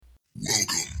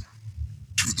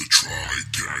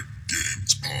TriCat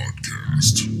Games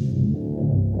Podcast.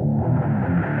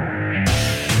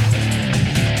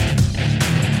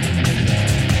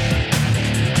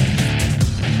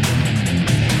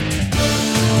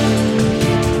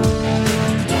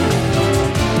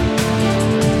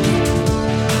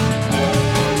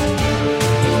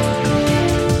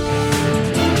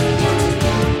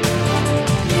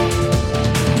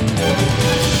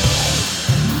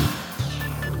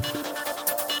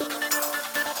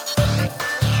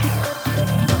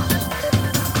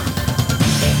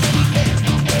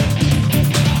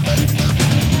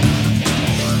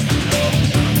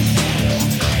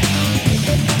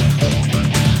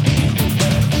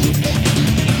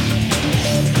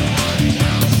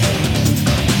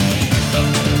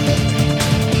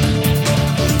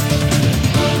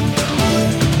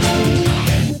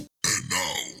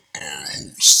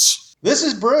 This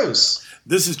is Bruce.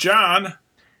 This is John.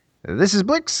 This is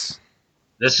Blix.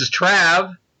 This is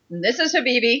Trav. And this is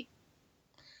Habibi.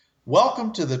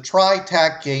 Welcome to the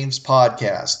TriCat Games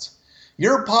Podcast.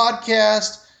 Your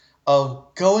podcast of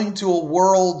going to a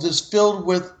world that's filled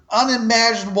with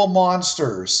unimaginable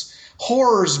monsters,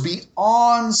 horrors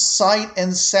beyond sight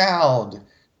and sound.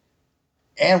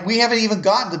 And we haven't even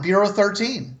gotten to Bureau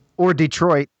 13. Or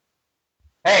Detroit.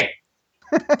 Hey.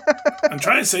 I'm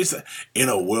trying to say something. In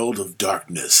a world of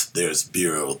darkness, there's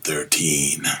Bureau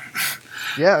 13.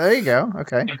 Yeah, there you go.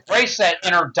 Okay. Embrace that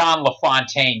inner Don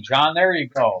LaFontaine, John. There you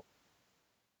go.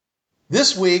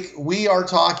 This week, we are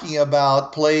talking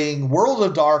about playing World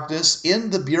of Darkness in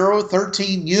the Bureau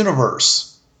 13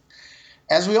 universe.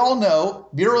 As we all know,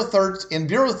 in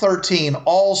Bureau 13,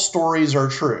 all stories are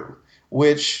true,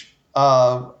 which,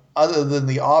 other than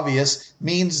the obvious,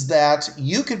 means that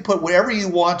you can put whatever you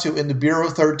want to into Bureau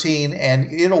 13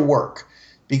 and it'll work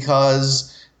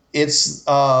because it's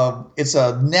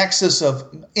a nexus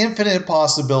of infinite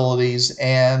possibilities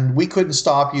and we couldn't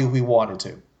stop you if we wanted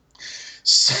to.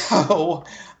 So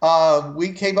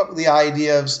we came up with the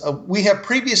idea of we have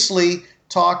previously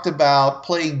talked about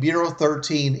playing Bureau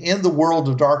 13 in the World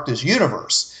of Darkness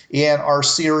universe in our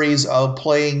series of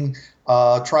playing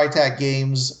TriCat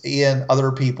games in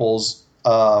other people's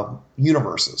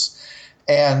universes.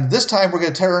 And this time we're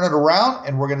going to turn it around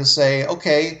and we're going to say,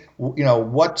 okay, you know,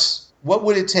 what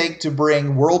would it take to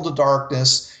bring World of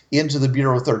Darkness into the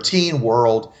Bureau 13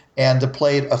 world and to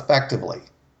play it effectively?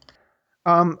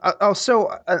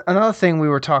 Also, another thing we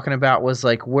were talking about was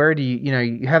like, where do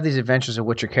you have these adventures of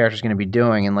what your character's going to be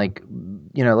doing, and like,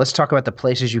 let's talk about the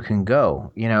places you can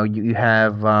go. You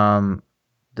have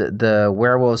the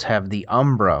werewolves have the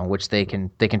Umbra, which they can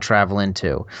travel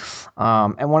into,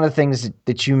 and one of the things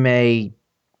that you may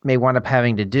wind up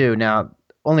having to do now,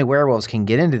 only werewolves can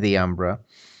get into the Umbra.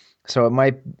 So it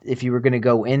might, if you were going to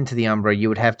go into the Umbra, you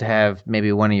would have to have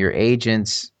maybe one of your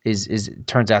agents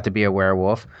turns out to be a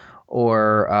werewolf.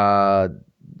 Or,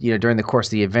 during the course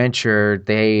of the adventure,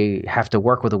 they have to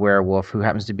work with a werewolf who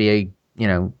happens to be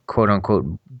a, quote unquote,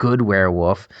 good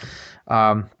werewolf.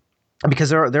 Because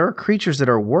there are creatures that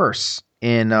are worse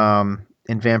in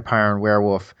Vampire and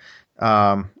Werewolf,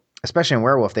 especially in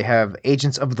Werewolf. They have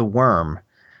agents of the worm,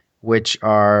 which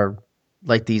are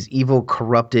like these evil,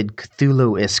 corrupted,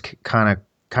 Cthulhu-esque kind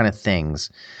of things.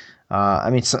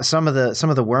 Some of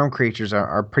the worm creatures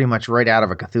are pretty much right out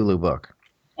of a Cthulhu book.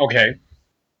 Okay.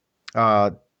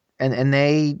 And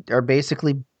they are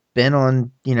basically bent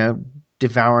on,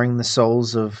 devouring the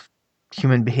souls of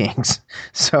human beings.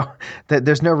 So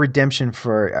there's no redemption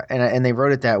for, and they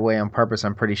wrote it that way on purpose,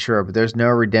 I'm pretty sure, but there's no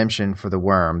redemption for the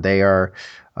worm. They are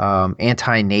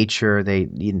anti-nature.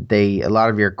 They a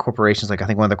lot of your corporations, like I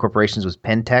think one of the corporations was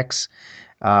Pentex,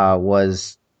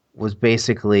 was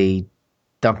basically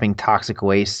dumping toxic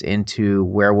waste into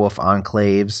werewolf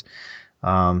enclaves,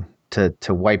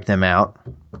 to wipe them out.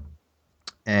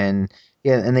 And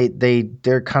yeah, and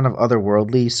they're kind of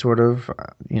otherworldly, sort of,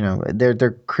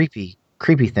 they're creepy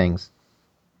things.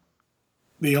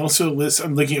 They also list,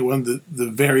 I'm looking at one of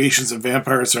the variations of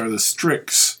vampires are the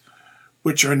Strix,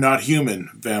 which are not human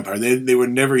vampire. They were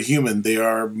never human. They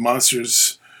are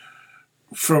monsters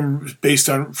from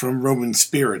Roman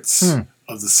spirits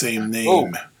of the same name.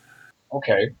 Oh.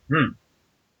 Okay.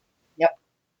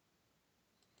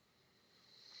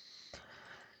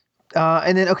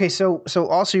 And then, okay, so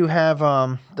also you have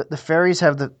the fairies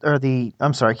have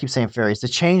I'm sorry, I keep saying fairies. The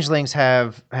changelings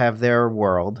have their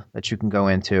world that you can go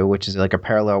into, which is like a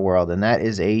parallel world, and that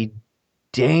is a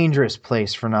dangerous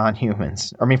place for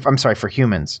non-humans. For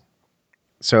humans.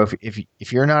 So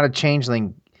if you're not a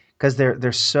changeling, because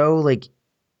they're so like,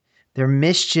 they're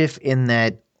mischief in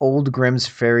that old Grimm's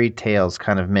fairy tales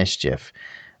kind of mischief.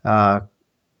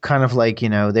 kind of like,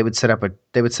 they would set up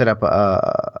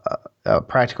a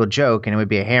practical joke, and it would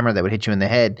be a hammer that would hit you in the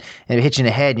head, and it would hit you in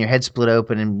the head, and your head split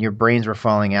open, and your brains were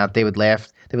falling out. They would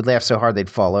laugh so hard they'd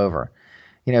fall over,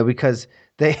 because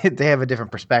they have a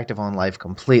different perspective on life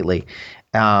completely,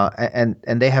 and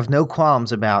they have no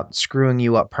qualms about screwing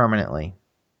you up permanently.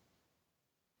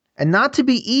 And not to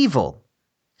be evil,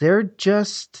 they're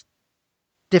just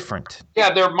different.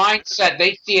 Yeah, their mindset,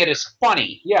 they see it as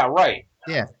funny. Yeah, right.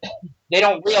 Yeah. They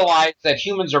don't realize that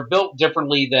humans are built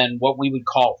differently than what we would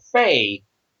call Fey,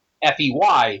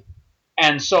 F-E-Y.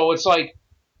 And so it's like,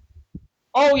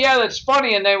 oh yeah, that's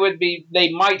funny. And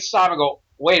they might stop and go,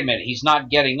 wait a minute, he's not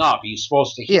getting up. He's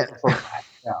supposed to heal from that.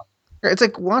 Yeah. It's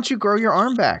like, why don't you grow your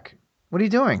arm back? What are you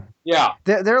doing? Yeah.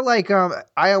 They're like,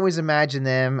 I always imagine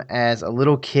them as a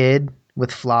little kid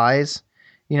with flies.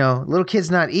 Little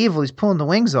kid's not evil. He's pulling the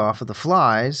wings off of the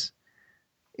flies.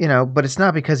 But it's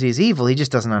not because he's evil. He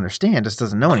just doesn't understand. Just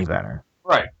doesn't know any better.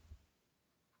 Right.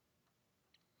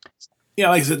 Yeah,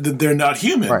 like I said, they're not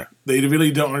human. Right. They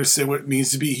really don't understand what it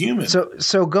means to be human.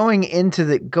 So going into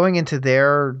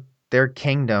their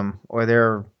kingdom or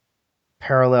their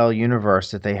parallel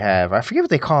universe that they have, I forget what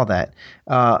they call that,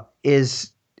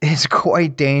 is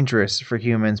quite dangerous for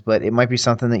humans, but it might be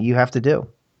something that you have to do.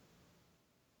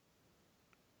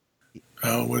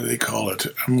 Oh, what do they call it?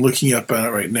 I'm looking up on it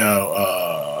right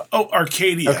now.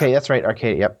 Arcadia. Okay, that's right,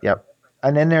 Arcadia. Yep.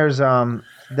 And then there's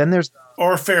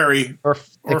or Fairy. Or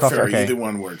Fairy. Okay. Either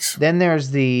one works. Then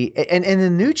there's the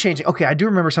new Changeling. Okay, I do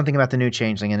remember something about the new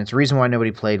Changeling, and it's the reason why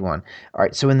nobody played one. All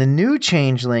right, so in the new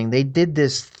Changeling, they did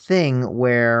this thing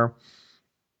where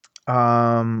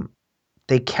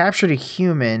they captured a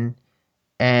human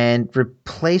and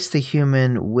replaced the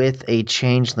human with a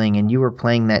Changeling, and you were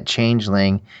playing that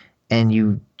Changeling, and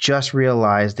you just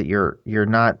realized that you're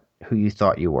not who you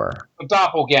thought you were. A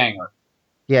doppelganger.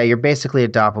 Yeah, you're basically a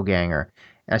doppelganger.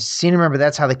 And I seem to remember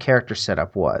that's how the character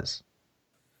setup was.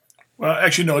 Well,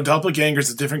 actually, no. A doppelganger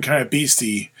is a different kind of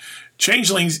beastie.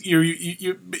 Changelings,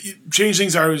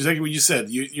 changelings are exactly what you said.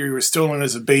 You were stolen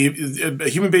as a baby. A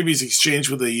human baby is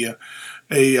exchanged with a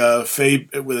fae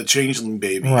with a changeling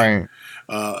baby. Right.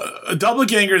 A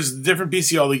doppelganger is a different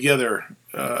beastie altogether.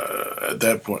 At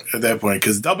that point,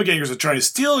 because doppelgangers are trying to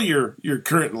steal your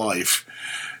current life.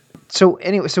 So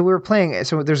anyway, we were playing.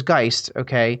 So there's Geist,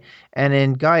 okay, and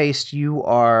in Geist, you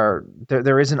are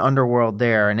there is an underworld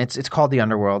there, and it's called the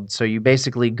Underworld. So you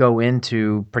basically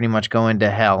pretty much go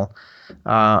into hell,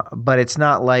 but it's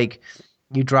not like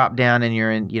you drop down and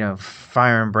you're in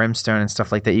fire and brimstone and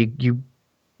stuff like that. You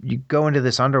go into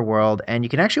this underworld, and you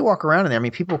can actually walk around in there. I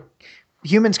mean,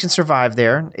 humans can survive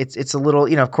there. It's a little,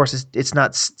 of course, it's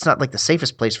not like the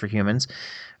safest place for humans.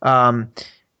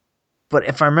 But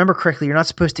if I remember correctly, you're not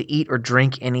supposed to eat or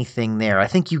drink anything there. I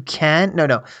think you can.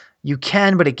 No, you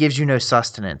can, but it gives you no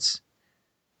sustenance.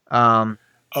 You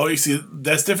see,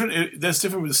 that's different. That's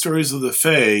different with the stories of the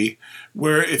Fae,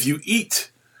 where if you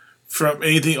eat from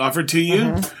anything offered to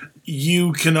you,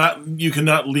 you cannot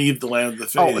leave the land of the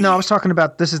Fae. Oh no, I was talking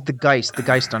about this is the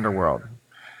Geist underworld.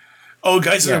 Oh,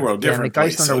 Geist Underworld, different. Yeah, the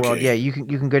Geist Underworld. Okay. Yeah, you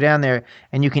can go down there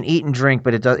and you can eat and drink,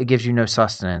 but it gives you no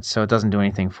sustenance, so it doesn't do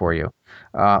anything for you.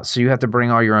 So you have to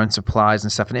bring all your own supplies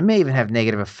and stuff, and it may even have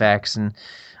negative effects. And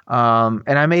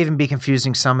I may even be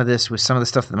confusing some of this with some of the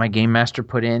stuff that my game master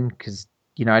put in because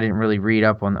I didn't really read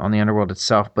up on the Underworld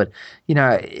itself, but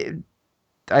I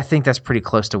think that's pretty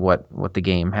close to what the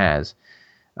game has.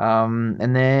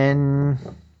 And then.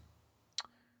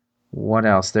 What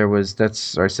else? And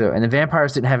the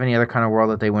vampires didn't have any other kind of world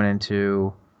that they went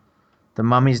into. The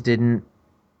mummies didn't.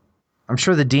 I'm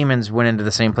sure the demons went into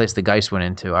the same place the Geist went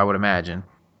into, I would imagine.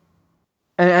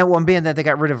 And one being that they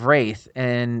got rid of Wraith,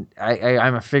 and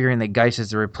I'm figuring that Geist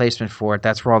is the replacement for it.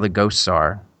 That's where all the ghosts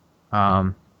are.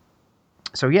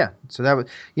 So that was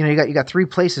you got 3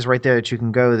 places right there that you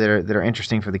can go that are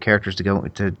interesting for the characters to go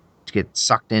to get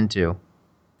sucked into.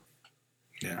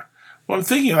 Yeah. Well, I'm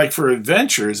thinking like for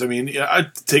adventures. I mean,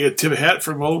 I'd take a tip of hat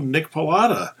from old Nick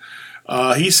Pallotta.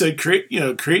 He said,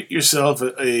 create yourself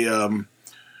to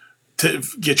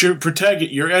get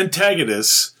your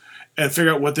antagonists and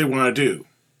figure out what they want to do.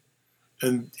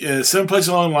 And some place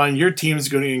along the line, your team is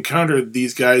going to encounter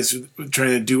these guys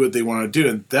trying to do what they want to do,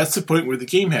 and that's the point where the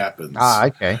game happens. Ah,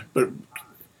 okay. But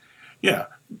yeah,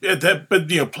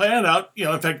 plan it out.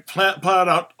 In fact, plan it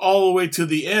out all the way to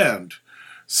the end.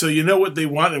 So you know what they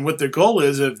want and what their goal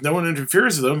is. If no one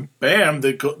interferes with them, bam,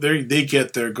 they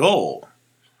get their goal.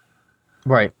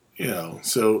 Right.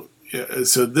 So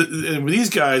with these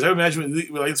guys, I imagine,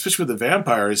 especially with the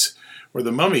vampires or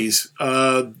the mummies,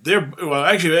 the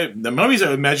mummies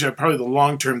I imagine are probably the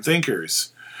long-term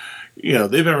thinkers they've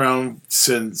been around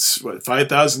since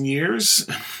 5,000 years.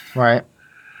 Right.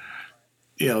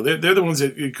 They're the ones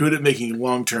that are good at making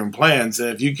long-term plans, and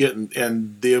if you get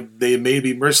and they may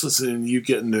be merciless and you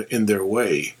get in their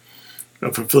way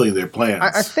of fulfilling their plans.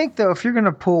 I think though, if you're going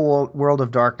to pull World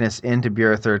of Darkness into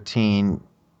Bureau 13,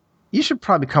 you should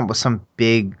probably come up with some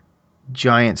big,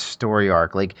 giant story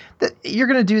arc. Like you're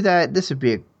going to do that. This would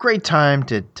be a great time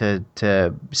to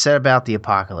set about the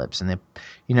apocalypse, and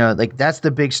that's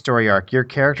the big story arc. Your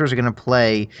characters are going to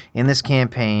play in this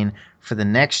campaign for the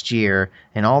next year,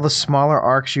 and all the smaller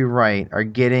arcs you write are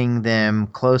getting them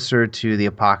closer to the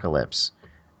apocalypse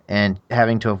and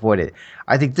having to avoid it.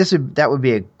 I think that would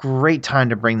be a great time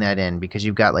to bring that in, because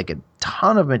you've got like a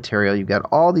ton of material. You've got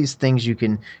all these things you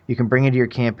can bring into your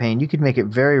campaign. You could make it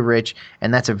very rich,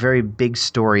 and that's a very big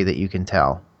story that you can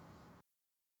tell.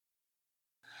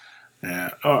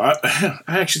 Yeah. Oh, I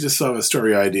actually just thought of a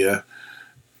story idea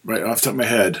right off the top of my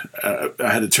head.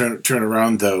 I had to turn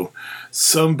around though.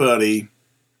 Somebody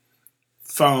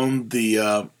found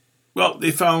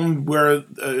they found where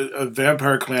a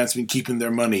vampire clan's been keeping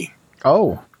their money.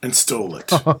 Oh. And stole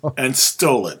it.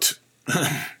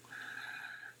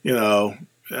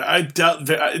 I doubt.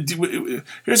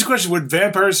 Here's a question: would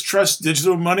vampires trust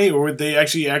digital money, or would they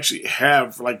actually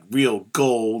have like real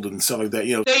gold and stuff like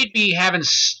that? They'd be having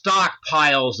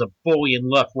stockpiles of bullion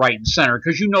left, right, and center,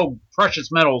 because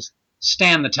precious metals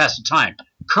stand the test of time.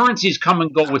 Currencies come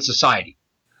and go with society.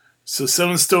 So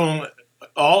someone's stolen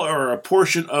all or a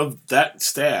portion of that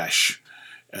stash,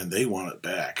 and they want it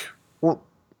back.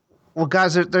 Well,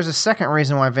 guys, there's a second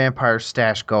reason why vampires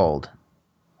stash gold.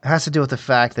 It has to do with the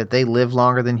fact that they live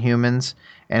longer than humans,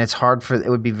 and it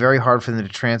would be very hard for them to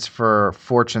transfer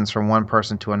fortunes from one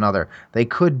person to another. They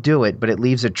could do it, but it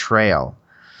leaves a trail.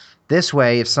 This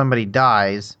way, if somebody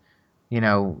dies,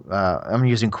 I'm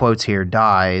using quotes here,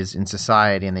 dies in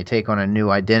society, and they take on a new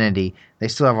identity, they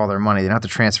still have all their money. They don't have to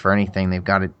transfer anything. They've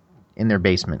got it in their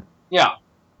basement. Yeah.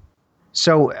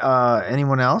 So,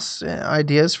 anyone else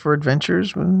ideas for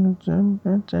adventures?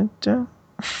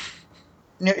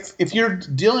 If you're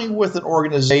dealing with an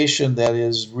organization that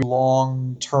is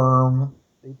long term,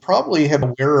 they probably have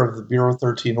been aware of the Bureau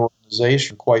 13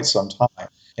 organization for quite some time.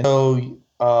 And so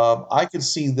I could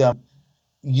see them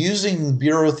using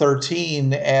Bureau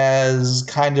 13 as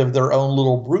kind of their own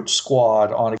little brute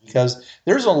squad on it, because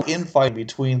there's an infight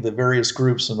between the various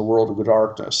groups in the World of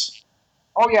Darkness.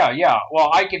 Oh, yeah. Well,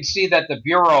 I can see that the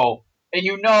Bureau, and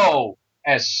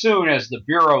as soon as the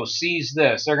Bureau sees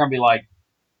this, they're going to be like,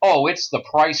 oh, it's the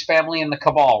Price family and the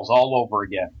Cabals all over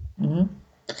again. Mm-hmm.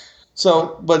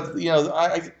 So, but,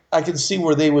 I can see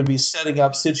where they would be setting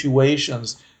up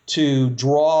situations to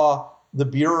draw the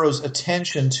Bureau's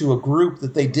attention to a group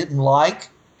that they didn't like.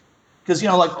 Because,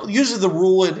 usually the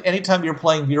rule anytime you're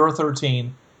playing Bureau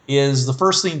 13 is the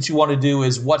first thing that you want to do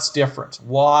is what's different.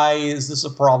 Why is this a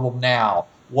problem now?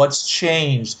 What's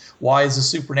changed? Why is the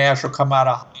supernatural come out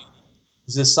of hiding?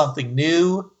 Is this something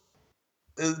new?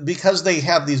 Because they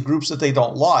have these groups that they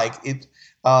don't like, it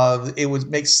would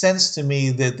make sense to me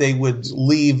that they would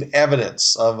leave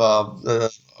evidence of a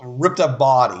ripped up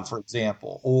body, for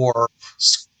example, or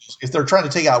if they're trying to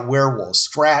take out werewolves,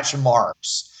 scratch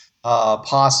marks,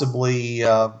 possibly,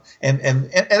 and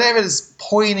evidence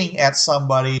pointing at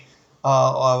somebody,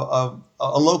 a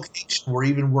location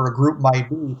where a group might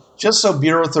be, just so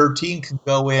Bureau 13 can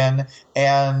go in,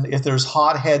 and if there's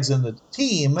hotheads in the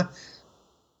team,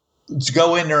 to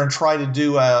go in there and try to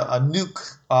do a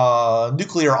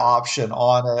nuclear option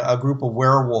on a group of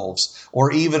werewolves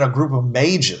or even a group of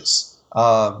mages.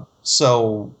 And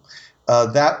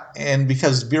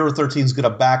because Bureau 13 is going to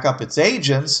back up its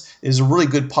agents, is a really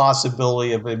good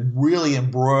possibility of really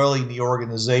embroiling the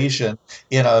organization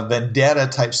in a vendetta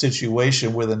type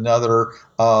situation with another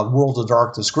World of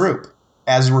Darkness group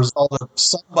as a result of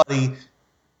somebody,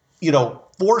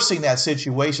 forcing that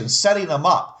situation, setting them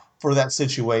up for that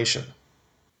situation.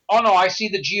 Oh, no, I see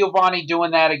the Giovanni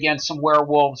doing that against some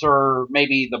werewolves, or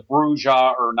maybe the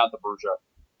Bruja, or not the Bruja.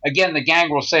 Again, the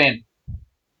Gangrel saying,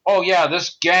 oh, yeah,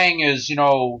 this gang is,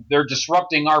 they're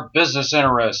disrupting our business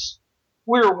interests.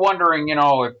 We're wondering,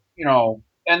 if,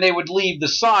 and they would leave the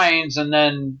signs and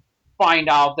then find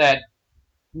out that,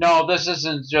 no, this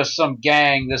isn't just some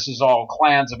gang. This is all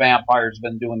clans of vampires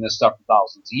been doing this stuff for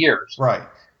thousands of years. Right.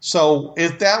 So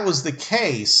if that was the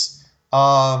case,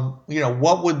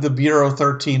 what would the Bureau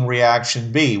 13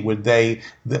 reaction be? Would they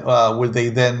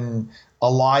then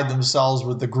ally themselves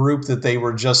with the group that they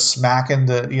were just smacking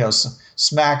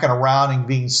around and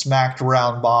being smacked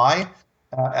around by,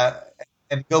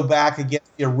 and go back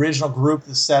against the original group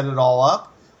that set it all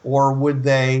up? or would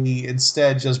they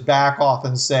instead just back off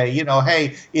and say,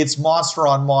 hey, it's monster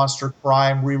on monster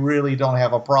crime. We really don't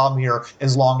have a problem here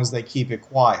as long as they keep it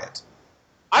quiet?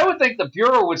 I would think the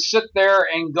Bureau would sit there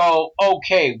and go,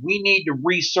 okay, we need to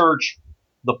research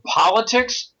the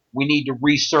politics. We need to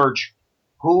research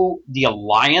who the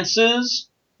alliances,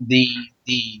 the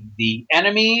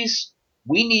enemies.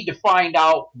 We need to find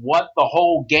out what the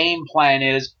whole game plan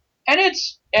is. And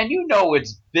it's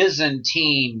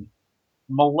Byzantine,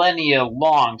 millennia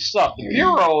long stuff. The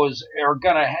bureaus they're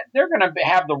gonna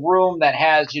have the room that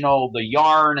has, the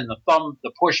yarn and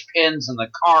the push pins and the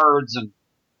cards, and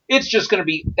it's just gonna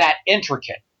be that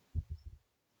intricate.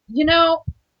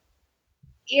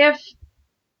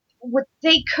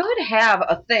 They could have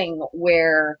a thing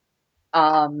where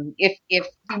if you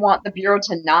want the Bureau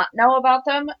to not know about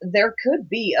them, there could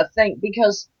be a thing,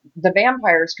 because the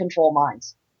vampires control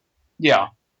minds. Yeah.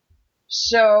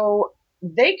 So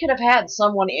they could have had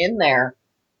someone in there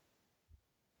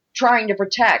trying to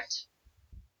protect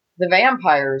the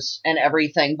vampires and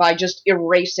everything by just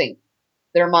erasing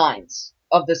their minds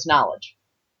of this knowledge.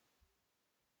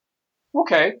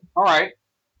 Okay, all right.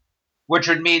 Which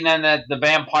would mean then that the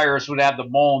vampires would have the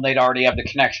mole, and they'd already have the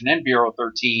connection in Bureau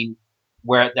 13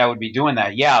 where that would be doing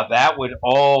that. Yeah, that would,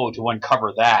 to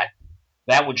uncover that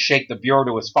would shake the Bureau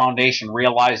to its foundation,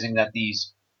 realizing that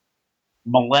these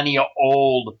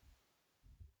millennia-old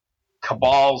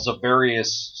cabals of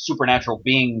various supernatural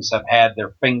beings have had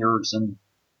their fingers in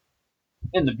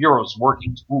the Bureau's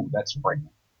workings. Ooh, that's frightening.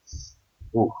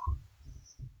 Ooh.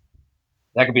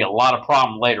 That could be a lot of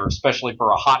problem later, especially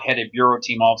for a hot-headed Bureau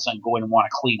team all of a sudden go in and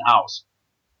want to clean house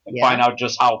and find out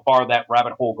just how far that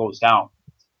rabbit hole goes down.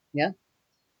 Yeah.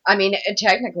 I mean,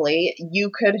 technically, you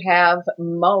could have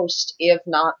most, if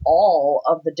not all,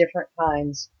 of the different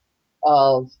kinds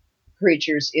of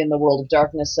creatures in the World of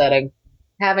Darkness setting,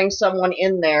 having someone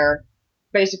in there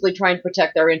basically trying to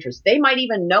protect their interests. They might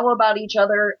even know about each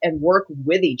other and work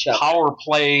with each other. Power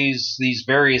plays, these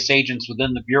various agents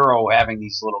within the Bureau having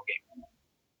these little games.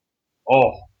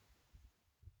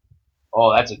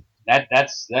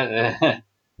 That's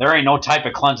there ain't no type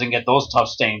of cleansing get those tough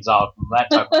stains out from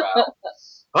that type of battle.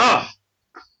 Ugh.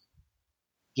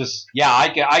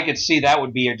 I could see that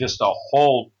would be just a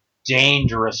whole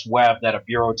dangerous web that a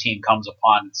Bureau team comes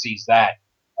upon and sees that,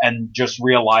 and just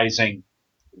realizing,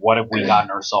 what have we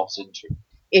gotten ourselves into?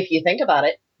 If you think about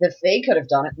it, that they could have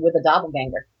done it with a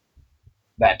doppelganger.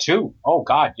 That too. Oh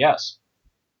God, yes.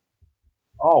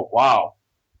 Oh wow.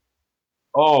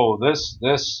 Oh, this,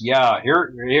 yeah.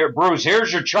 Here, Bruce.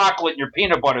 Here's your chocolate and your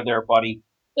peanut butter, there, buddy.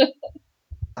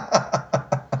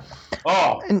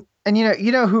 Oh, and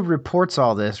you know who reports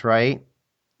all this, right?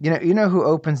 You know who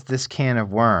opens this can of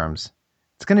worms?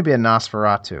 It's going to be a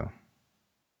Nosferatu.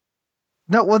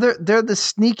 No, well, they're the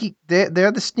sneaky they're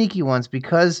the sneaky ones,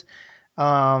 because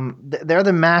they're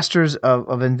the masters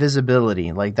of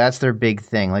invisibility. Like, that's their big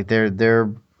thing. Like, their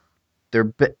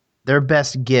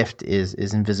best gift is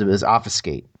invisible, is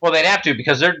obfuscate. Well, they'd have to,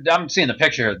 because I'm seeing the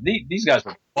picture. These guys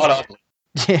are butt ugly.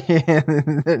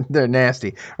 They're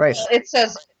nasty, right? It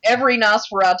says every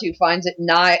Nosferatu finds it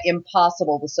nigh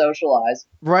impossible to socialize.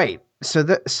 Right. So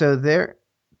they're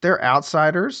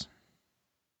outsiders.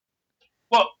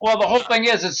 Well, the whole thing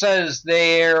is, it says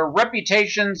their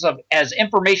reputations as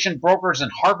information brokers and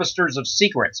harvesters of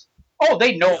secrets. Oh,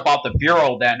 they know about the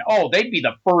Bureau then. Oh, they'd be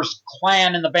the first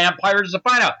clan in the vampires to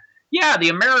find out. Yeah, the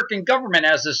American government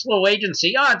has this little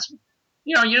agency. It's,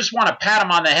 you just want to pat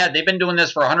them on the head. They've been doing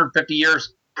this for 150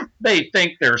 years. They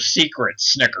think they're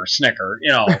secrets. Snicker.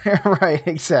 Right,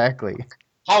 exactly.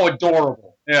 How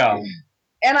adorable. Yeah.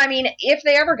 And I mean, if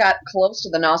they ever got close to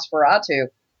the Nosferatu,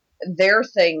 their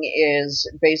thing is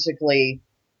basically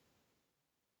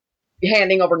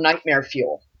handing over nightmare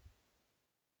fuel.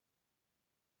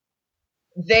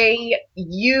 They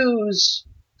use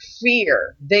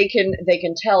fear. They can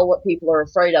tell what people are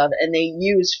afraid of, and they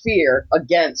use fear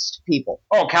against people.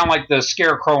 Oh, kind of like the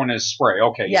Scarecrow in his spray.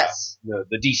 Okay, yes. Yeah.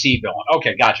 The DC villain.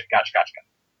 Okay, gotcha.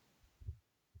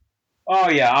 Oh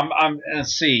yeah, I'm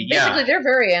let's see. Basically, they're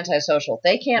very antisocial.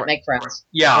 They can't make friends.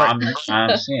 Yeah, I'm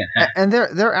seeing it. And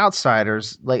they're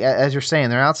outsiders. Like, as you're saying,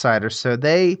 they're outsiders. So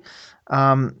they,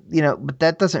 but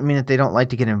that doesn't mean that they don't like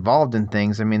to get involved in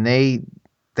things. I mean,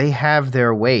 they have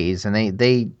their ways, and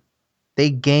they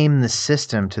game the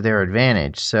system to their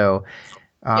advantage. So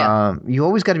you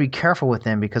always got to be careful with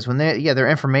them, because when they're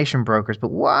information brokers,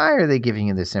 but why are they giving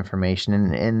you this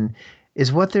information? And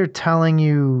is what they're telling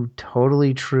you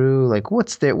totally true? Like,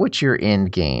 what's your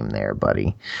end game there,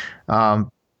 buddy?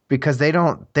 Because they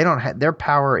don't have, their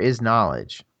power is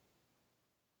knowledge.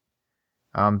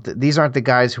 These aren't the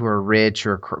guys who are rich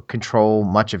or control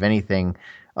much of anything,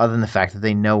 other than the fact that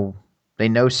they know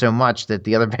so much that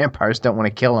the other vampires don't want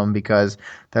to kill them because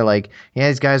they're like, yeah,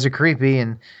 these guys are creepy,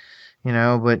 and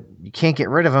but you can't get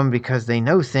rid of them because they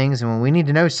know things, and when we need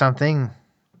to know something,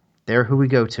 they're who we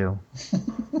go to.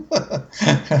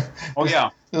 Oh yeah,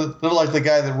 they're like the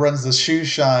guy that runs the shoe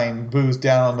shine booth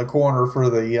down on the corner for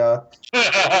the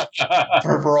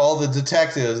for all the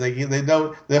detectives. They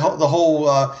know the whole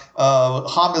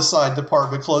homicide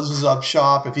department closes up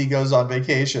shop if he goes on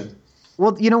vacation.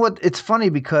 Well, you know what? It's funny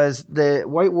because the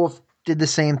White Wolf did the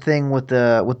same thing with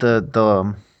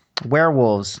the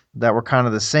werewolves that were kind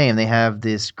of the same. They have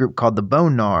this group called the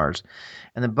Bone Gnars.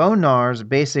 And the Bone Gnars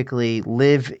basically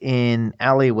live in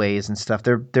alleyways and stuff.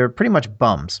 They're pretty much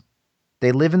bums.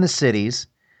 They live in the cities,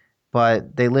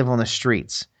 but they live on the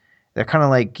streets. They're kind of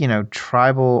like,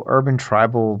 urban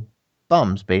tribal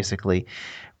bums, basically.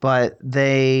 But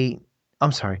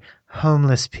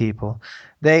homeless people.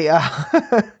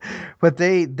 But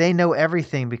they know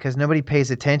everything because nobody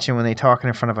pays attention when they talk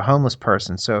in front of a homeless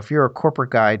person. So if you're a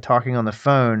corporate guy talking on the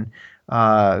phone,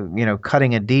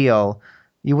 cutting a deal,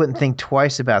 you wouldn't think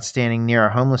twice about standing near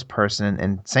a homeless person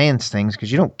and saying things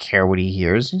because you don't care what he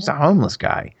hears. He's a homeless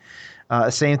guy.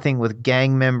 Same thing with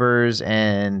gang members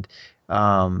and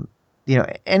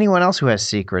anyone else who has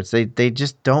secrets. They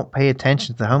just don't pay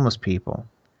attention to the homeless people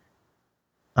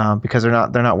because they're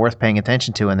not worth paying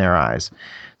attention to in their eyes.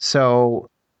 So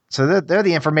they're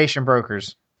the information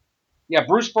brokers. Yeah,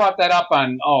 Bruce brought that up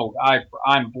on.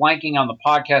 I'm blanking on the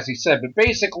podcast he said, but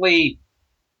basically,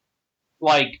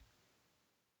 like,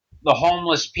 the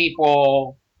homeless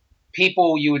people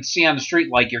you would see on the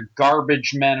street, like your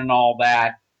garbage men and all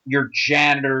that, your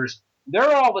janitors,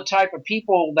 they're all the type of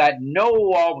people that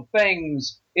know all the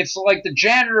things. It's like the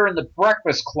janitor in the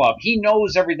Breakfast Club. He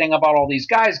knows everything about all these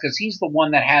guys because he's the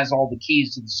one that has all the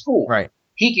keys to the school. Right.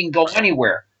 He can go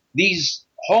anywhere. These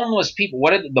homeless people,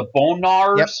 what are the Bone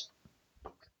Gnars?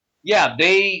 Yep. Yeah,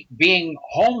 they being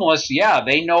homeless,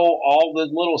 they know all the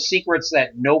little secrets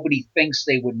that nobody thinks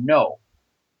they would know.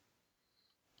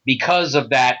 Because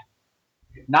of that,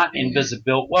 not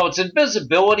invisibility. Well, it's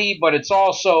invisibility, but it's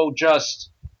also just,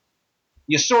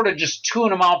 you sort of just tune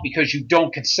them out because you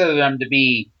don't consider them to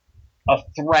be a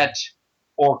threat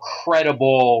or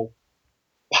credible,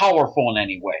 powerful in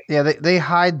any way. Yeah, they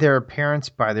hide their appearance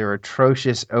by their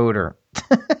atrocious odor.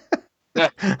 No.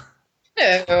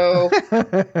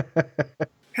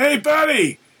 Hey,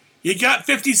 buddy, you got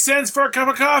 50 cents for a cup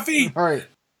of coffee? All right.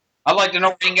 I'd like to know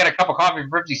where you can get a cup of coffee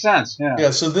for 50 cents. Yeah,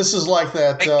 so this is like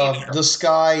that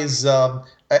disguise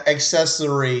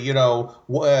accessory, three, a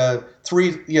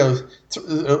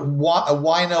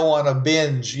wino on a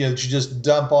binge, you just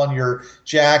dump on your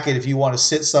jacket if you want to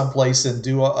sit someplace and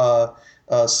do a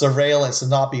surveillance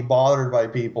and not be bothered by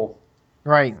people.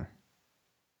 Right.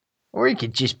 Or you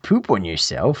could just poop on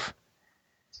yourself.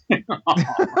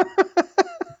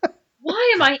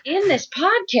 Why am I in this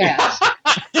podcast?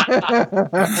 You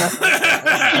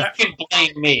can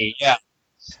blame me, yeah.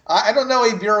 I don't know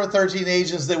any Bureau 13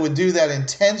 agents that would do that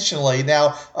intentionally.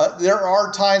 Now, there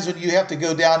are times when you have to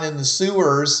go down in the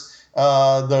sewers,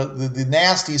 the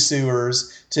nasty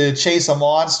sewers, to chase a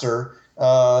monster.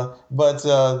 But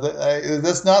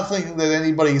that's nothing that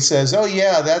anybody says, oh,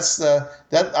 yeah,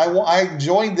 I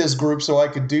joined this group so I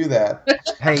could do that.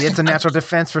 Hey, it's a natural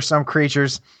defense for some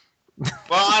creatures.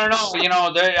 Well, I don't know.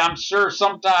 I'm sure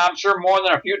more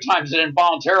than a few times it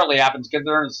involuntarily happens because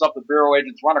they're stuff the Bureau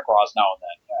agents run across now and then.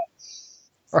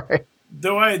 Yeah. Right.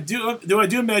 Though I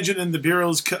do imagine in the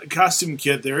Bureau's costume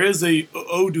kit there is a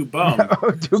eau du bum.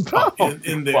 Eau du bum.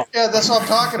 In there. Yeah, that's what I'm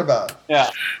talking about. Yeah.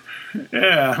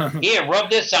 Yeah. Here, rub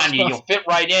this on you. You'll fit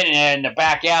right in the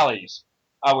back alleys.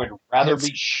 I would rather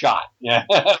be shot. Yeah.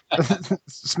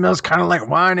 Smells kind of like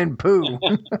wine and poo.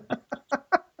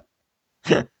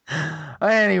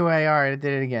 Anyway, all right, I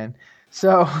did it again.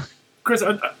 So, Chris,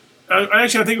 I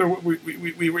think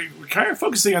we're kind of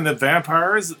focusing on the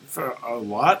vampires for a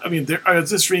lot. I mean, I was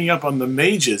just reading up on the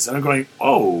mages, and I'm going,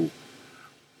 oh,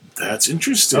 that's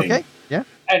interesting. Okay, yeah.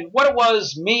 And what it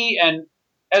was, me and,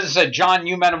 as I said, John,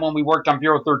 you met him when we worked on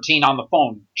Bureau 13 on the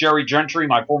phone. Jerry Gentry,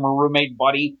 my former roommate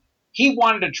buddy, he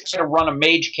wanted to try to run a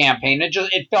mage campaign.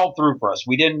 It fell through for us.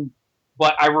 We didn't.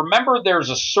 But I remember there's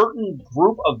a certain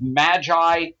group of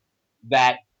magi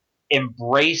that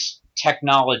embrace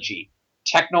technology.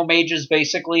 Techno-mages,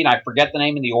 basically, and I forget the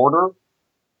name in the order.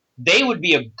 They would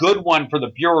be a good one for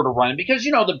the Bureau to run because,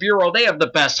 the Bureau, they have the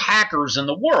best hackers in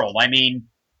the world. I mean,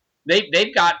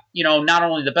 they've got, not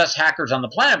only the best hackers on the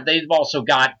planet, but they've also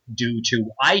got, due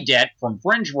to IDET from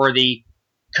Fringeworthy,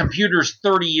 computers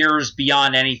 30 years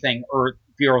beyond anything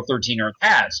Bureau 13 Earth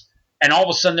has. And all of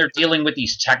a sudden they're dealing with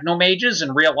these technomages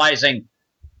and realizing,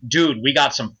 dude, we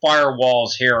got some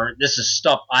firewalls here. This is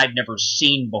stuff I've never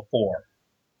seen before.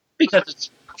 Because it's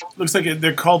Looks like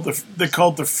they're called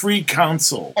the Free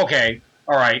Council. okay,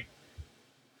 all right.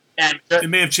 And They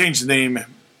may have changed the name.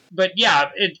 but yeah,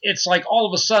 it's like all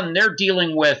of a sudden they're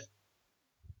dealing with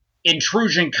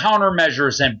intrusion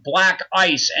countermeasures and black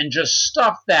ice and just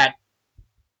stuff that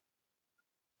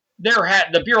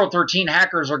the Bureau 13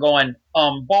 hackers are going,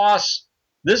 boss,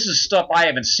 this is stuff I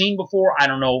haven't seen before. I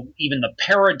don't know even the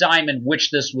paradigm in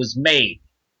which this was made.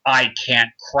 I can't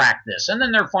crack this. And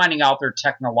then they're finding out they're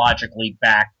technologically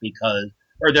back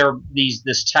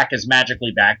this tech is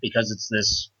magically back because it's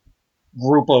this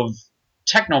group of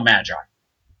techno-magi.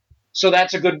 So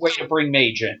that's a good way to bring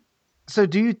Mage in. So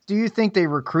do you think they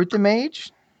recruit the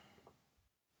mage?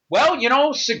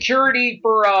 Well, security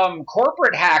for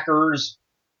corporate hackers,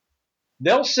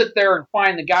 they'll sit there and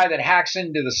find the guy that hacks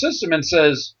into the system and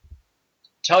says,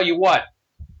 tell you what,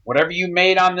 whatever you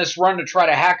made on this run to try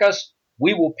to hack us,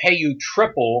 we will pay you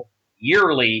triple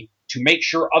yearly to make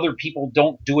sure other people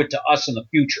don't do it to us in the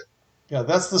future. Yeah,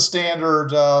 that's the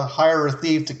standard hire a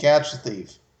thief to catch a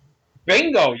thief.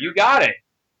 Bingo, you got it.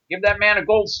 Give that man a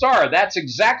gold star. That's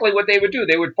exactly what they would do.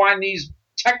 They would find these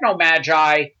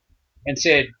techno-magi and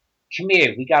said, come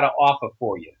here, we got an offer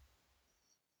for you.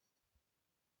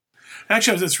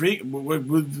 Actually, I was just reading.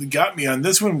 What got me on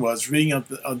this one was reading up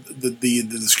the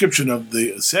description of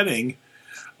the setting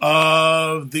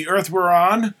of the Earth we're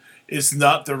on. It's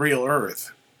not the real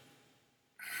Earth.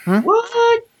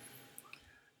 What?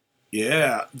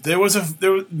 Yeah, there was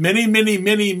many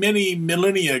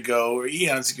millennia ago or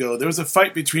eons ago. There was a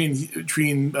fight between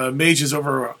mages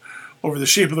over the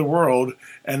shape of the world,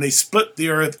 and they split the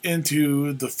Earth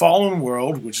into the fallen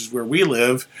world, which is where we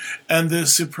live, and the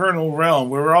supernal realm,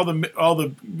 where all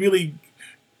the really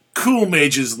cool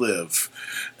mages live.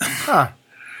 Huh.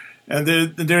 And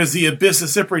there's the abyss that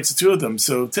separates the two of them.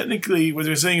 So technically, what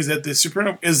they're saying is that the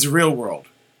supernal is the real world.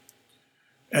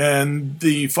 And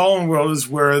the fallen world is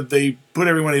where they put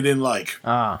everyone they didn't like.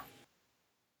 Ah.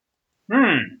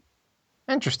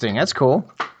 Interesting. That's cool.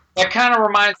 That kind of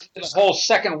reminds me of the whole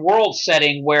second world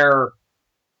setting where,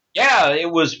 yeah,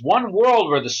 it was one world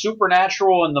where the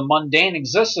supernatural and the mundane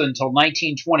existed until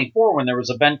 1924 when there was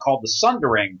an event called the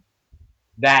Sundering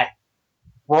that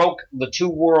broke the two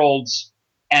worlds,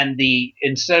 and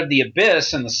instead of the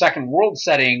abyss in the second world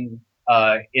setting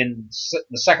in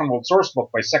the Second World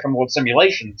Sourcebook by Second World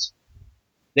Simulations,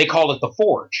 they called it the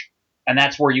Forge. And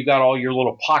that's where you got all your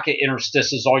little pocket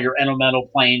interstices, all your elemental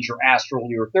planes, your astral,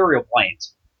 your ethereal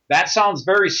planes. That sounds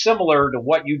very similar to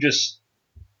what you just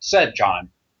said, John.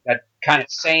 That kind of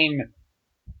same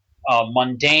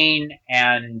mundane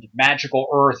and magical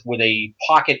Earth with a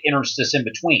pocket interstice in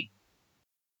between.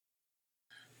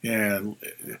 Yeah,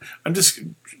 I'm just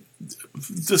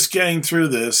getting through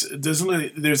this. It doesn't look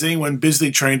like there's anyone busily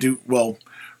trying to,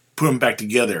 put them back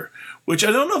together, which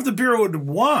I don't know if the Bureau would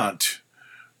want.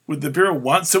 Would the Bureau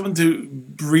want someone to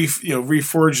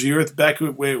reforge the Earth back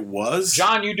the way it was?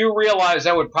 John, you do realize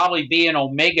that would probably be an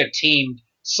Omega team,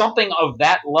 something of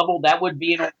that level. That would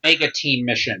be an Omega team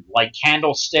mission, like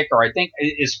Candlestick, or I think,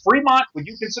 is Fremont, would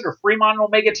you consider Fremont an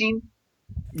Omega team?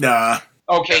 Nah.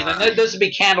 Okay, then this would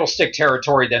be Candlestick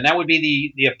territory then. That would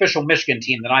be the official Michigan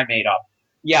team that I made up.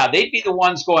 Yeah, they'd be the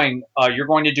ones going, you're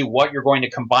going to do what? You're going to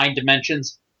combine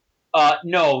dimensions?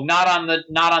 No, not on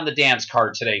the dance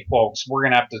card today, folks. We're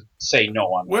going to have to say no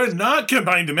on that. We're not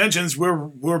combining dimensions.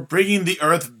 We're bringing the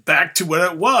Earth back to what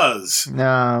it was.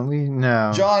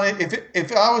 No. John,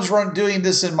 if I was doing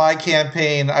this in my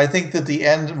campaign, I think that the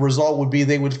end result would be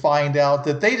they would find out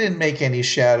that they didn't make any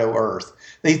Shadow Earth.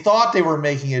 They thought they were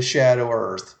making a Shadow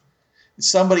Earth.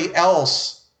 Somebody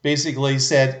else basically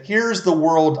said, here's the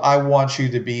world I want you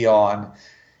to be on.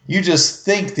 You just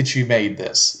think that you made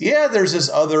this. Yeah, there's this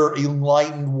other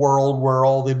enlightened world where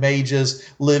all the mages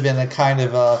live in a kind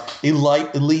of a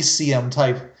Elysium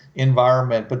type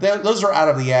environment, but those are out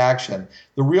of the action.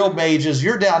 The real mages,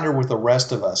 you're down there with the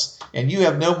rest of us, and you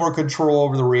have no more control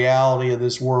over the reality of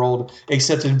this world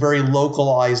except in a very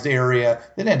localized area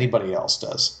than anybody else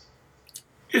does.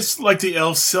 It's like the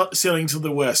elves sailing to the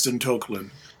west in Tolkien.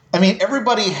 I mean,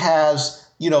 everybody has,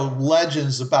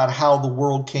 legends about how the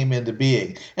world came into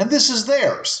being. And this is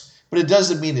theirs. But it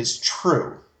doesn't mean it's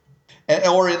true.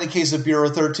 Or in the case of Bureau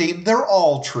 13, they're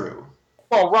all true.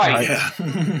 Well, right. Yeah.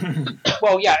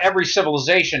 Well, yeah, every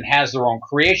civilization has their own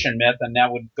creation myth, and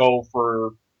that would go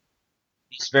for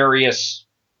these various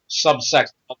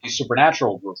subsects of the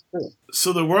supernatural group, too.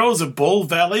 So the world is a bold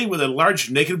valley with a large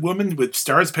naked woman with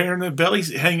stars painted on her belly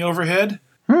hanging overhead?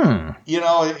 You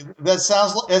know, that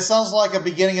sounds like a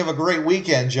beginning of a great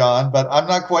weekend, John. But I'm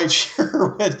not quite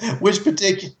sure which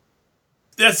particular.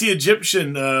 That's the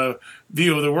Egyptian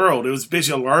view of the world. It was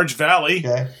basically a large valley,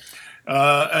 Okay.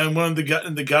 And one of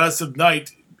the goddess of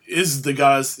night is the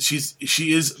goddess.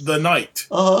 She is the night.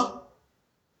 Well,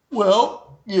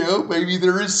 you know, maybe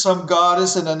there is some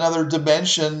goddess in another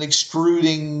dimension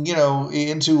extruding, you know,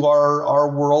 into our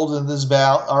world, and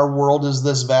our world is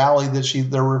this valley that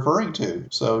they're referring to.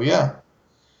 So yeah,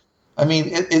 I mean,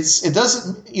 it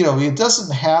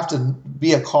doesn't have to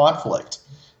be a conflict.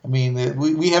 I mean,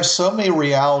 we have so many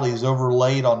realities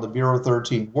overlaid on the Bureau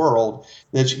 13 world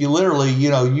that you literally, you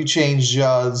know, you change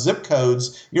zip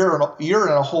codes, you're in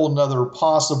a whole nother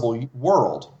possible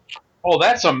world. Oh,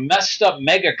 that's a messed up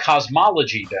mega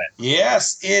cosmology then.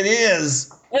 Yes, it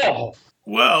is. Oh,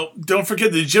 Well, don't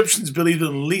forget the Egyptians believed in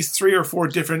at least 3 or 4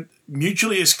 different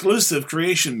mutually exclusive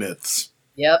creation myths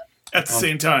Yep. at the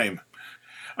same time.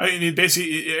 I mean,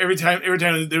 basically, every time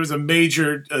there was a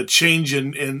major change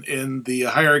in the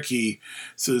hierarchy,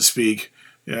 so to speak,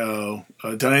 you know,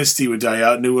 a dynasty would die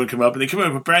out, a new one would come up, and they come up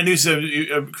with a brand new set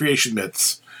of creation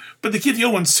myths. But they keep the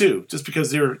old ones too, just because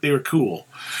they were cool.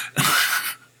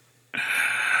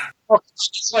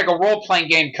 it's like a role-playing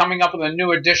game coming up with a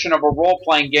new edition of a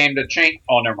role-playing game to change.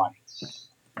 Oh, never mind.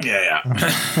 Yeah.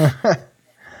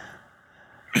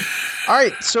 All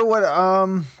right. So what?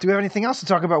 Do we have anything else to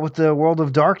talk about with the World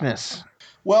of Darkness?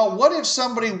 Well, what if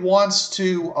somebody wants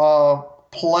to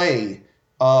play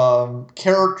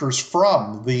characters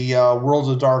from the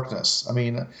World of Darkness? I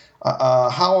mean,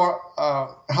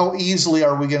 how easily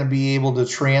are we going to be able to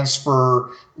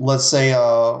transfer, let's say,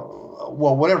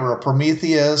 a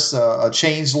Prometheus, a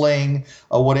Changeling,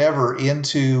 whatever,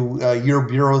 into your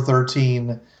Bureau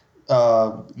 13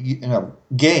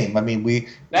 game? I mean,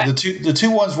 the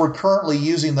two ones we're currently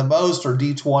using the most are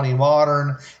D20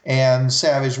 Modern and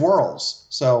Savage Worlds.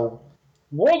 So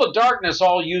World of Darkness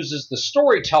all uses the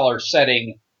storyteller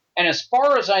setting, and as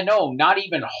far as I know, not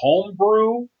even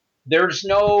homebrew. There's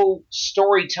no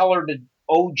storyteller to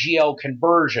OGL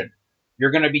conversion.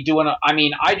 You're going to be doing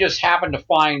I just happened to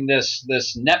find this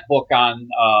netbook on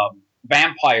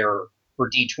Vampire for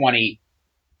D20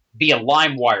 via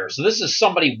LimeWire. So this is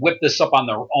somebody whipped this up on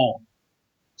their own.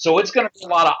 So it's going to be a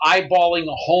lot of eyeballing,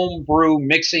 homebrew,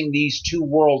 mixing these two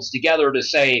worlds together to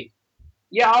say,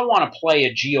 yeah, I want to play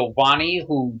a Giovanni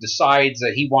who decides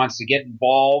that he wants to get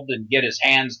involved and get his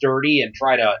hands dirty and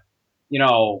try to,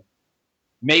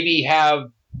 maybe have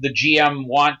the GM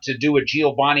want to do a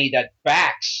Giovanni that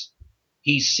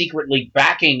he's secretly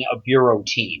backing a Bureau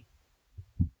team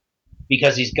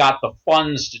because he's got the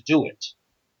funds to do it.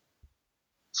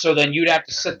 So then you'd have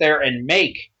to sit there and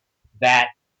make that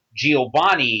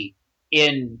Giovanni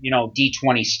in,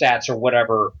 D20 stats or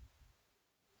whatever.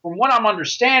 From what I'm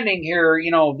understanding here,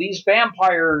 these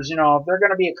vampires, if they're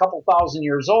going to be a couple thousand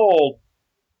years old,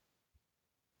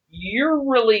 you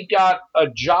really got a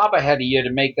job ahead of you to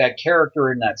make that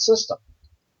character in that system.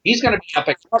 He's going to be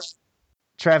epic.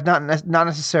 Trav, not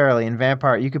necessarily. In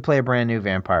Vampire, you could play a brand new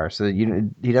vampire, so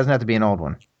he doesn't have to be an old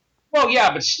one. Well,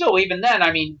 yeah, but still, even then,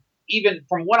 even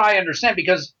from what I understand,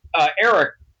 because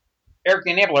Eric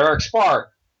the Enabler, Eric Spar,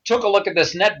 took a look at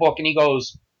this netbook and he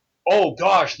goes, oh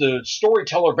gosh, the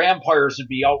storyteller vampires would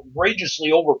be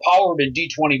outrageously overpowered in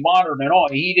D20 Modern and all.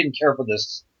 He didn't care for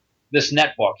this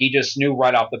netbook. He just knew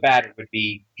right off the bat it would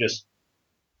be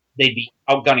they'd be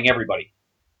outgunning everybody.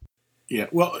 Yeah,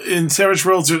 well, in Savage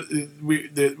Worlds,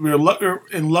 we're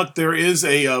in luck. There is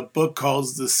a book called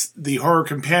The Horror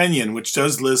Companion, which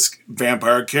does list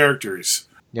vampire characters.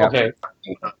 Yeah. Okay.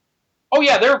 Oh,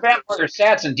 yeah, there are vampire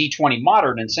stats in D20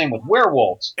 Modern, and same with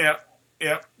werewolves. Yeah.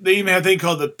 They even have a thing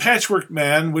called the Patchwork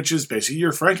Man, which is basically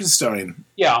your Frankenstein.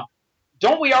 Yeah.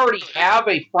 Don't we already have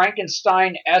a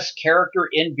Frankenstein-esque character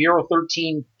in Bureau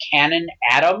 13 canon,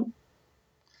 Adam?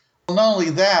 Well, not only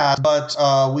that, but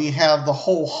we have the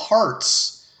Whole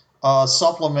Hearts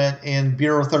supplement in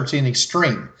Bureau 13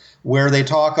 Extreme, where they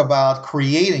talk about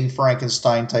creating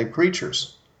Frankenstein-type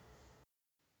creatures.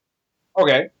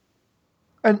 Okay.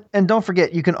 And don't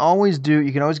forget, you can always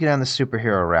get down the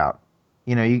superhero route.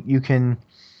 You can,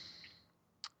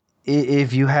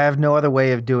 if you have no other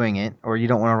way of doing it, or you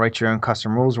don't want to write your own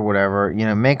custom rules or whatever,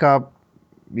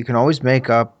 you can always make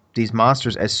up these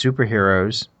monsters as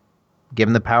superheroes, give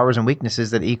them the powers and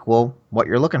weaknesses that equal what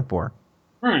you're looking for.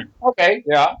 Okay,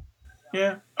 yeah.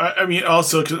 Yeah.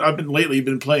 Also, because I've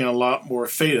been playing a lot more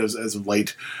Fate as of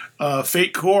late.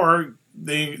 Fate Core,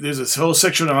 there's this whole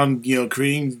section on,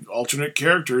 creating alternate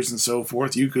characters and so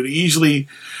forth. You could easily,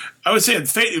 I would say in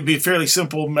Fate, it would be a fairly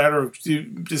simple matter of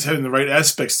just having the right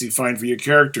aspects defined for your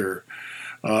character.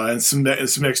 and some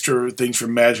extra things for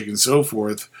magic and so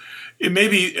forth, it may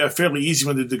be a fairly easy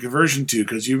one to do conversion to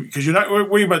because you're not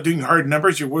worried about doing hard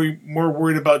numbers. You're more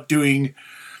worried about doing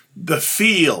the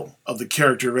feel of the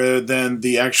character rather than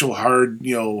the actual hard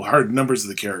numbers of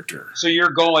the character. So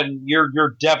you're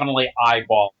definitely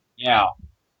eyeballing, yeah.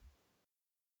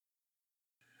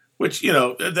 Which,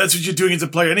 that's what you're doing as a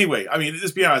player anyway. I mean,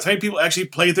 let's be honest. How many people actually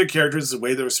play their characters the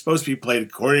way they're supposed to be played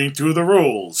according to the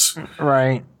rules?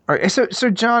 Right. All right. So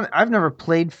John, I've never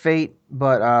played Fate,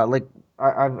 but I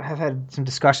have had some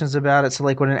discussions about it. So,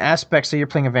 like, would an aspect, say you're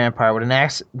playing a vampire,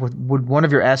 would one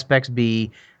of your aspects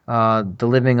be the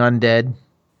living undead?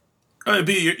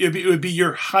 It would be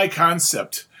your high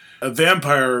concept, a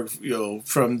vampire,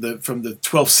 from the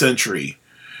 12th century,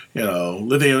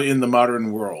 living in the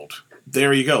modern world.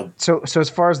 There you go. So as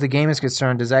far as the game is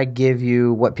concerned, does that give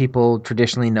you what people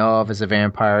traditionally know of as a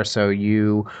vampire? So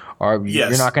you're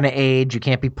not going to age, you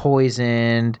can't be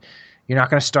poisoned, you're not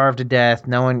going to starve to death.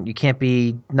 You can't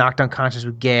be knocked unconscious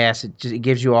with gas. It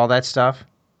gives you all that stuff.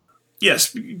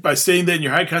 Yes, by saying that in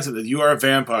your high concept that you are a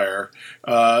vampire,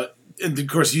 and of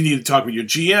course you need to talk with your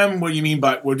GM. What do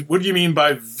you mean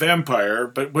by vampire?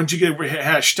 But once you get it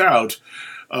hashed out.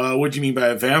 What do you mean by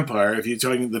a vampire? If you're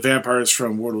talking the vampires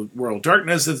from World of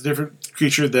Darkness, that's a different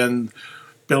creature than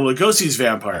Bela Lugosi's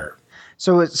vampire.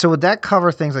 So would that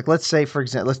cover things like, let's say, for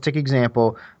example, let's take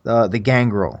example, the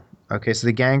Gangrel. Okay, so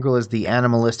the Gangrel is the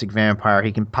animalistic vampire.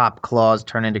 He can pop claws,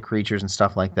 turn into creatures and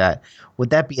stuff like that.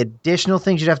 Would that be additional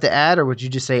things you'd have to add, or would you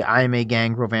just say, I am a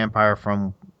Gangrel vampire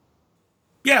from...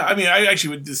 Yeah, I mean, I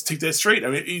actually would just take that straight. I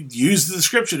mean, use the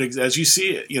description as you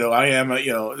see it. I am,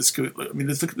 let's look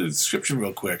at the description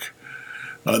real quick.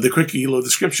 The quick little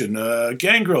description.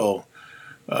 Gangrel.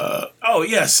 Oh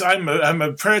yes, I'm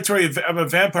a predatory. I'm a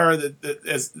vampire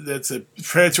that's a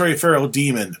predatory feral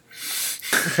demon.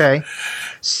 Okay.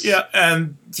 Yeah,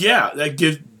 and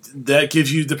that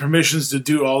gives you the permissions to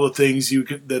do all the things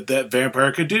that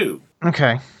vampire could do.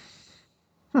 Okay.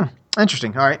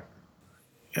 Interesting. All right.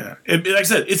 Yeah, like I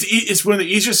said, it's one of the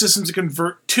easier systems to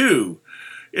convert to.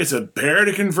 It's a bear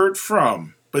to convert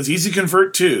from, but it's easy to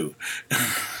convert to.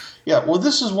 Yeah, well,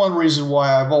 this is one reason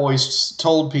why I've always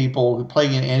told people who play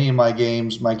in any of my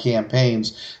games, my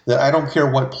campaigns, that I don't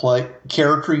care what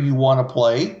character you want to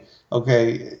play,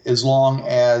 okay, as long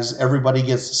as everybody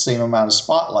gets the same amount of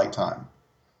spotlight time.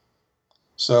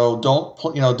 So don't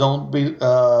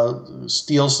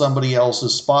steal somebody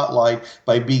else's spotlight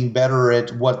by being better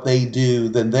at what they do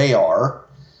than they are,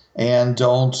 and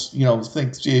don't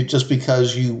think just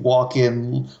because you walk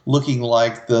in looking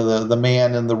like the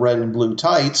man in the red and blue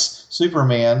tights,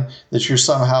 Superman, that you're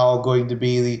somehow going to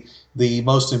be the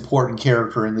most important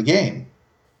character in the game.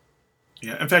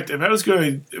 Yeah, in fact, if I was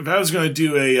going to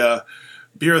do a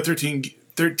Bureau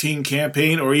 13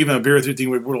 campaign, or even a Bureau 13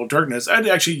 with World of Darkness, I'd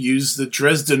actually use the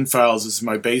Dresden Files as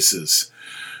my basis.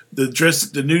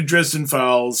 The new Dresden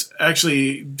Files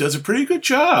actually does a pretty good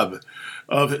job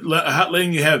of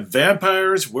letting you have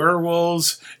vampires,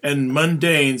 werewolves, and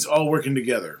mundanes all working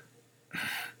together.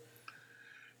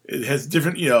 It has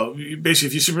different, basically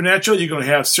if you're supernatural, you're going to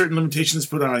have certain limitations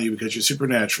put on you because you're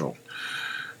supernatural.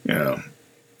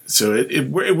 So it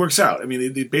works out. I mean,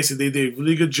 they did a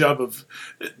really good job of.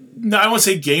 Now I won't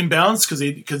say game balance because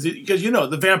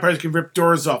the vampires can rip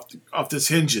doors off this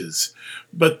hinges,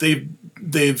 but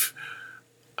they've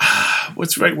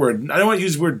what's the right word? I don't want to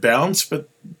use the word balance, but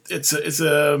it's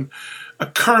a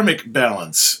karmic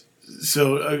balance.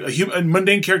 So a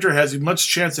mundane character has as much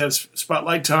chance to have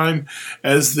spotlight time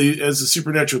as the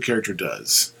supernatural character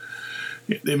does.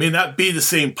 They may not be the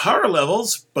same power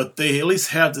levels, but they at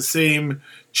least have the same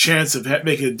chance of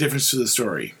making a difference to the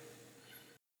story.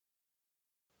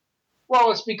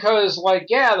 Well, it's because,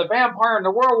 the vampire and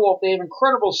the werewolf, they have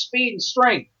incredible speed and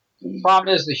strength. The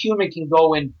problem is the human can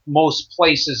go in most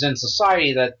places in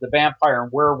society that the vampire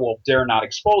and werewolf dare not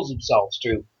expose themselves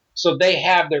to, so they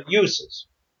have their uses.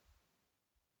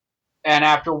 And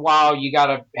after a while, you got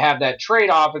to have that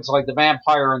trade-off. It's like the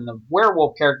vampire and the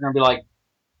werewolf character and be like,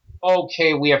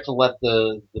 okay, we have to let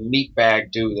the meat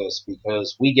bag do this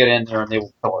because we get in there and they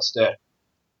will kill us dead.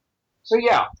 So,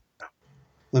 yeah.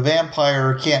 The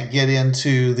vampire can't get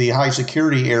into the high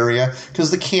security area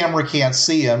because the camera can't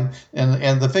see him,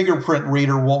 and the fingerprint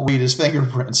reader won't read his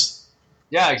fingerprints.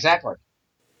 Yeah, exactly.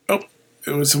 Oh,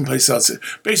 it was someplace else.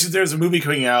 Basically, there's a movie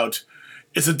coming out.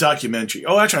 It's a documentary.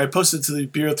 Oh, actually, I posted it to the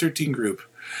Bureau 13 group.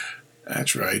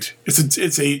 That's right. It's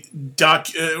a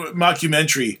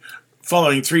mockumentary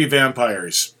following 3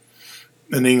 vampires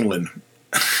in England.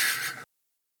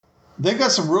 They've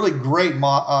got some really great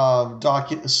dramatic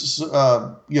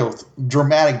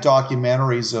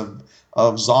documentaries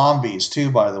of zombies too.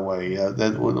 By the way,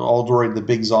 that all during the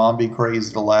big zombie craze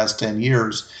of the last 10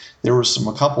 years, there were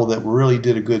a couple that really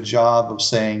did a good job of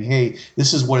saying, "Hey,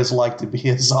 this is what it's like to be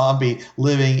a zombie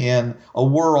living in a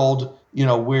world,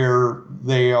 where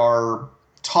they are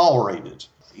tolerated."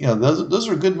 Those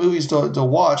are good movies to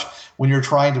watch when you're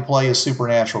trying to play a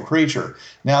supernatural creature.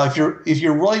 Now, if you're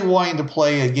really wanting to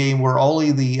play a game where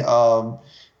only the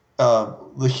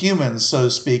humans, so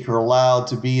to speak, are allowed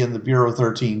to be in the Bureau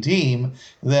 13 team,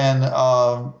 then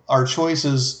our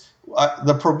choices,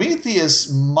 the Prometheus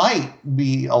might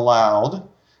be allowed,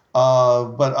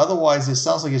 but otherwise it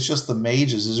sounds like it's just the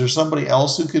mages. Is there somebody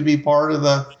else who could be part of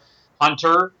the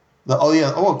Hunter?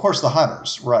 Of course, the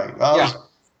hunters, right?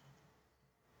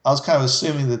 I was kind of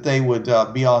assuming that they would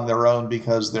be on their own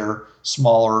because they're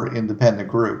smaller, independent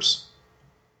groups.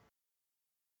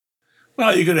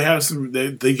 Well, you could have some.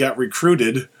 They got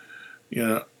recruited,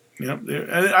 And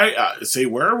I say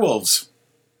werewolves.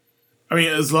 I mean,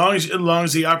 as long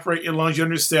as they operate, as long as you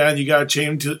understand, you got to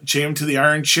chain them to the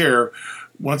iron chair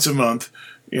once a month.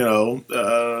 So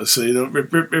you don't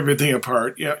rip everything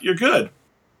apart. Yeah, you're good.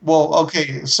 Well,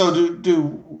 okay. So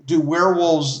do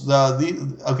werewolves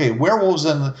werewolves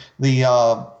in the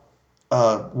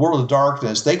World of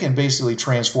Darkness? They can basically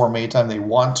transform anytime they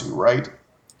want to, right?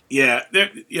 Yeah,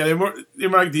 they're more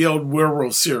like the old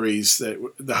werewolf series,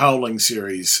 the Howling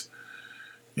series.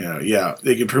 Yeah,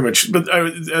 they can pretty much. But I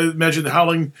imagine the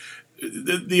Howling,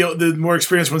 the more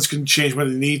experienced ones can change when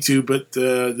they need to. But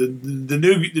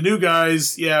the new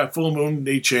guys, full moon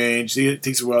they change. It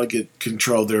takes a while to get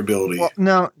control of their ability. Well,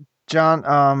 no, John.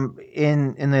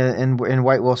 In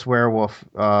White Wolf's Werewolf,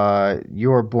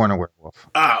 you're born a werewolf.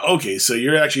 Okay. So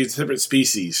you're actually a separate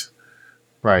species,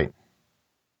 right?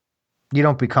 You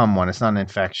don't become one. It's not an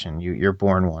infection. You're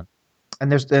born one.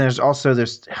 And there's also I'm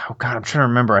trying to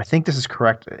remember. I think this is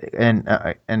correct, and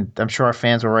I'm sure our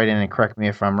fans will write in and correct me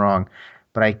if I'm wrong,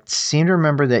 but I seem to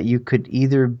remember that you could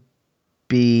either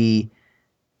be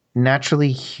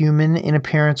naturally human in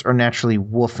appearance or naturally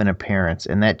wolf in appearance,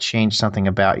 and that changed something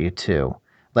about you too.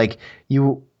 Like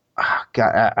you,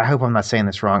 God, I hope I'm not saying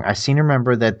this wrong. I seem to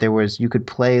remember that you could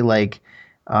play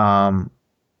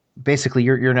basically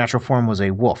your natural form was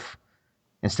a wolf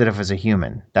instead of as a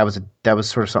human. That was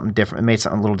sort of something different. It made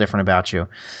something a little different about you.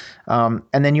 And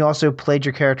then you also played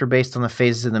your character based on the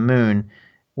phases of the moon,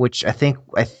 which I think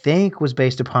was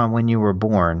based upon when you were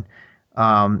born.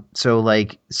 So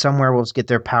like some werewolves get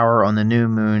their power on the new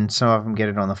moon, some of them get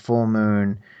it on the full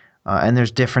moon, and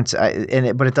there's difference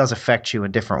but it does affect you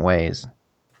in different ways.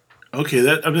 Okay,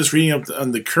 I'm just reading up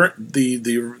on the current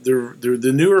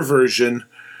the newer version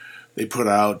they put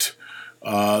out.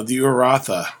 The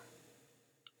Uratha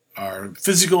are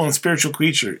physical and spiritual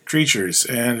creatures,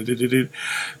 and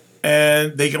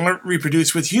they can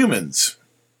reproduce with humans.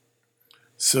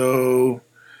 So,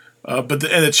 but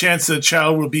the chance that a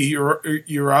child will be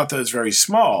Uratha is very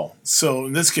small. So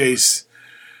in this case,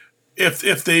 if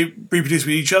they reproduce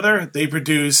with each other, they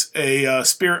produce a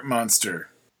spirit monster.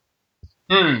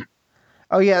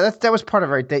 Oh yeah, that was part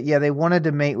of it. They wanted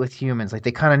to mate with humans. Like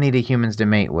they kind of needed humans to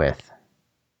mate with.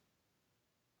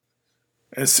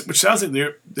 Which sounds like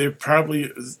they're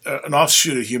probably an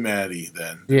offshoot of humanity.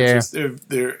 Then,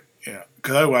 they're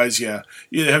because otherwise, you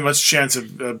didn't have much chance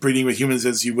of breeding with humans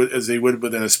as they would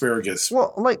with an asparagus.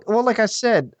 Well, like I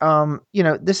said,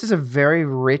 this is a very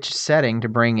rich setting to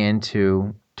bring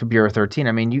into Bureau 13.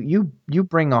 I mean, you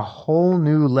bring a whole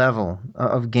new level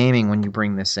of gaming when you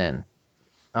bring this in.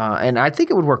 And I think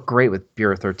it would work great with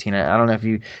Bureau 13. I don't know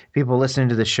if people listening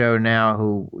to the show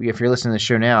now if you're listening to the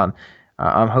show now,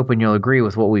 I'm hoping you'll agree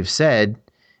with what we've said.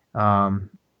 I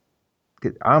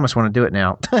almost want to do it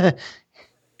now. Yeah.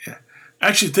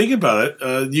 Actually, think about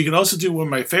it. You can also do one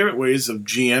of my favorite ways of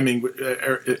GMing.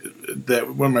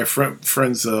 That one of my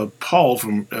friends, Paul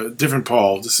from different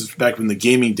Paul. This is back in the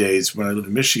gaming days when I lived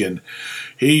in Michigan.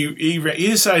 He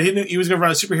decided he was going to run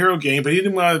a superhero game, but he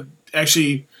didn't want to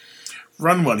actually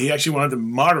run one. He actually wanted to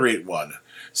moderate one.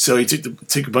 So he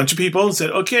took a bunch of people and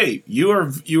said, "Okay, you are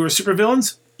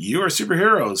supervillains. You are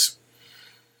superheroes."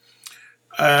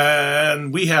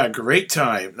 And we had a great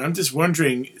time. And I'm just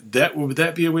wondering, would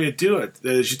that be a way to do it?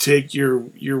 That is, you take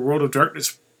your World of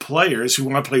Darkness players who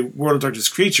want to play World of Darkness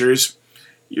creatures,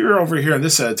 you're over here on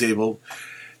this side of the table,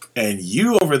 and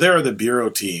you over there are the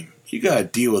Bureau team. You got to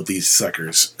deal with these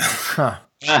suckers. Huh.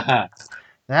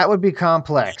 That would be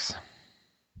complex.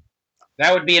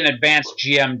 That would be an advanced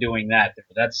GM doing that.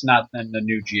 That's not the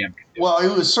new GM can do. Well, it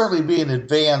would certainly be an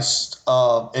advanced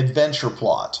adventure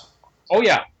plot. Oh,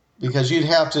 yeah. because you'd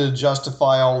have to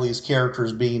justify all these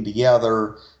characters being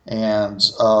together and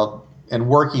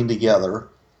working together.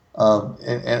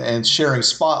 And sharing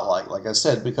spotlight, like I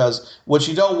said, because what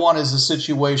you don't want is a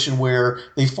situation where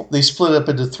they split up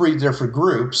into 3 different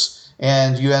groups,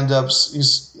 and you end up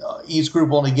each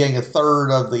group only getting a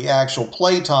third of the actual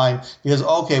play time because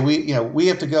we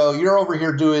have to go. You're over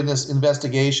here doing this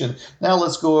investigation. Now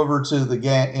let's go over to the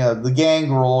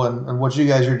gang role and what you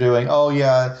guys are doing. Oh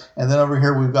yeah, and then over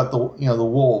here we've got the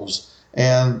wolves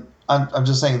and. I'm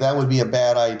just saying that would be a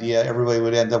bad idea. Everybody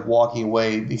would end up walking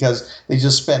away because they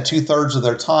just spent 2/3 of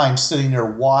their time sitting there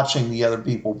watching the other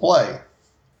people play.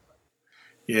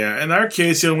 Yeah, in our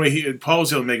case, the only way Paul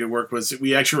was able to make it work was that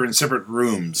we actually were in separate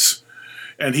rooms,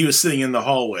 and he was sitting in the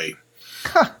hallway,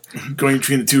 going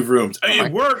between the 2 rooms.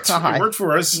 It worked. God. It worked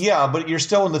for us. Yeah, but you're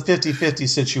still in the 50-50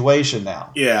 situation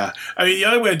now. Yeah. I mean, the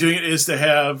other way of doing it is to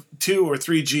have 2 or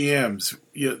 3 GMs.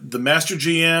 The master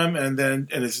GM and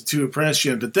it's 2 apprentice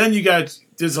GMs. But then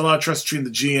there's a lot of trust between the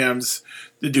GMs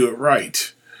to do it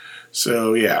right.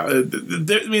 So yeah,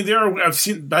 I've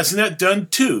seen that done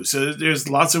too. So there's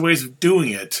lots of ways of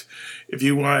doing it. If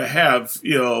you want to have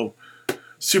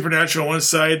Supernatural on one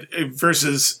side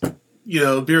versus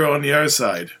Bureau on the other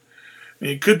side, I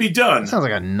mean, it could be done. That sounds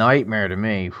like a nightmare to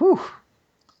me. Whew.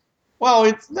 Well,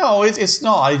 it's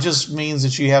not. It just means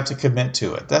that you have to commit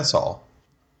to it. That's all.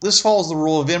 This follows the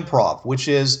rule of improv, which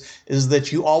is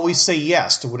that you always say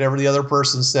yes to whatever the other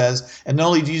person says, and not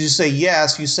only do you say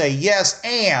yes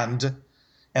and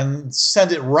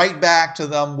send it right back to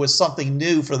them with something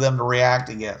new for them to react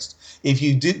against. If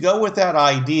you do go with that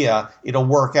idea, it'll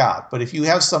work out. But if you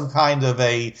have some kind of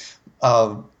a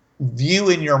view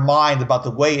in your mind about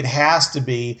the way it has to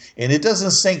be, and it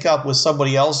doesn't sync up with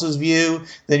somebody else's view,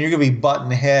 then you're going to be butting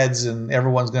heads, and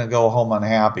everyone's going to go home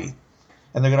unhappy.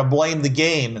 And they're going to blame the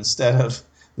game instead of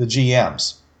the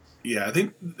GMs. Yeah, I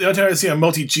think the other time I see a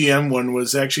multi-GM one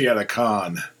was actually at a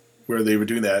con where they were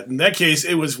doing that. In that case,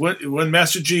 it was one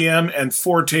master GM and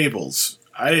 4 tables.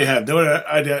 I have no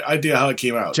idea how it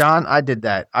came out. John, I did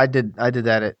that. I did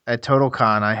that at Total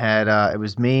Con. I had it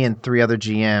was me and 3 other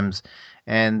GMs,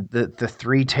 and the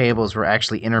 3 tables were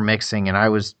actually intermixing, and I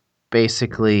was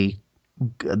basically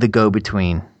the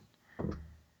go-between.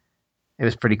 It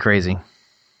was pretty crazy.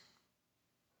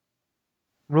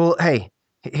 Hey,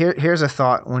 here's a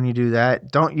thought when you do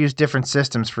that. Don't use different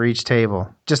systems for each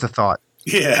table. Just a thought.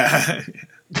 Yeah.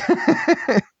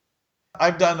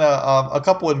 I've done a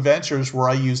couple adventures where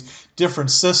I use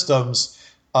different systems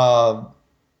for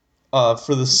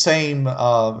the same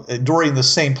during the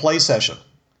same play session,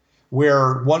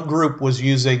 where one group was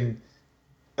using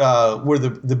where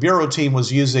the Bureau team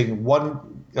was using one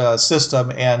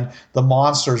system and the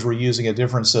monsters were using a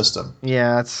different system.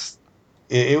 Yeah,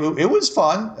 It was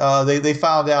fun. They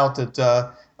found out that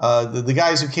the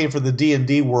guys who came from the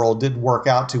D&D world didn't work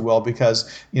out too well because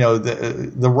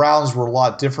the rounds were a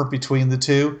lot different between the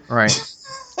two. Right.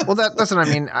 Well, that's what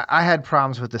I mean. I had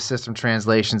problems with the system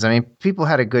translations. I mean, people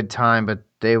had a good time, but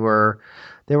they were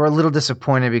a little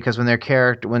disappointed because when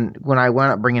when I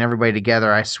wound up bringing everybody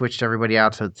together, I switched everybody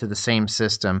out to the same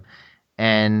system,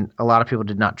 and a lot of people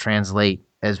did not translate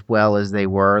as well as they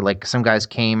were. Like some guys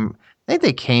came. I think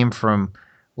they came from,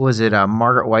 what was it,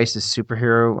 Margaret Weiss's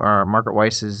superhero, or Margaret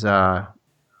Weiss's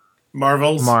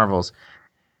Marvels.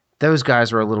 Those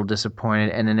guys were a little disappointed.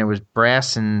 And then there was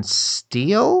Brass and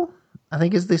Steel, I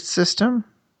think is the system.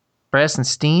 Brass and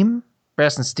Steam,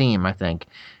 I think.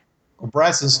 Well,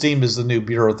 Brass and Steam is the new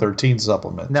Bureau 13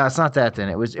 supplement. No, it's not that then.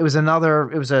 It was a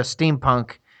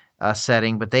steampunk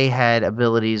setting, but they had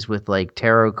abilities with like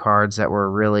tarot cards that were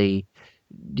really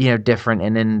different,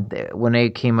 and then when they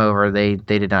came over, they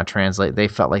did not translate. They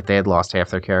felt like they had lost half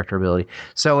their character ability.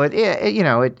 So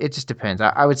it just depends.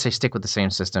 I would say stick with the same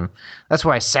system. That's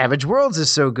why Savage Worlds is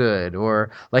so good,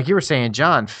 or like you were saying,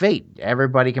 John, Fate.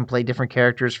 Everybody can play different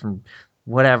characters from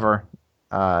whatever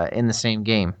in the same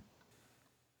game.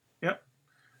 Yep.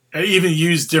 I even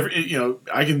use different.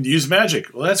 I can use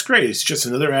magic. Well, that's great. It's just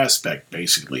another aspect,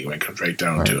 basically, when it comes right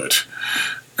down to it.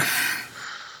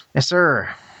 Yes, sir.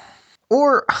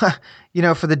 Or,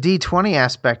 for the D20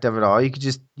 aspect of it all, you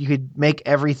could make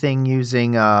everything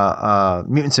using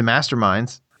Mutants and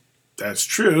Masterminds. That's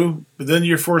true, but then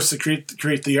you're forced to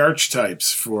create the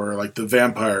archetypes for like the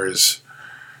vampires.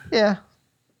 Yeah.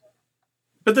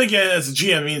 But then again, as a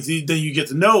GM, means then you get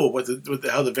to know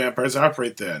how the vampires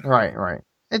operate. Then right.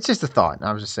 It's just a thought.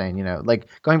 I was just saying, like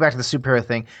going back to the superhero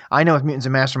thing. I know with Mutants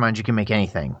and Masterminds you can make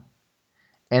anything,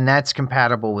 and that's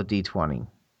compatible with D20.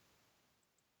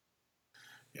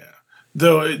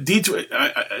 Though D20,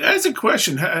 that's a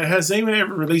question. Has anyone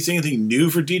ever released anything new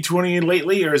for D20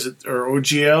 lately, or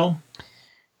OGL?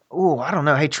 Oh, I don't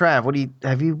know. Hey, Trav,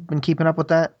 have you been keeping up with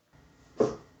that?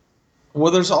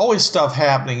 Well, there's always stuff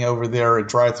happening over there at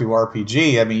Drive-Thru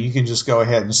RPG. I mean, you can just go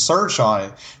ahead and search on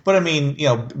it. But I mean,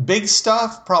 big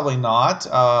stuff, probably not.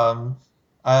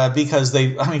 Because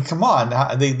come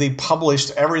on, they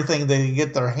published everything they could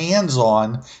get their hands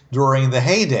on during the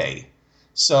heyday.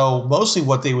 So mostly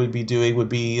what they would be doing would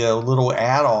be little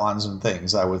add-ons and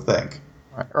things, I would think.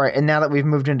 Right, and now that we've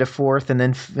moved into 4th, and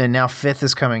now 5th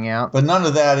is coming out. But none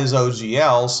of that is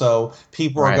OGL, so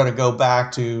people are going to go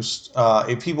back to,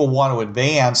 if people want to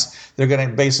advance, they're going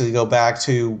to basically go back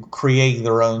to creating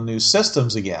their own new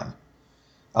systems again.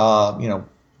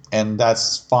 And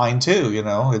that's fine too,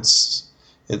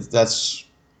 that's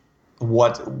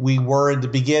what we were in the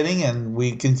beginning, and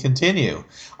we can continue.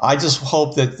 I just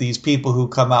hope that these people who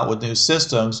come out with new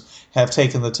systems have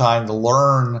taken the time to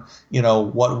learn,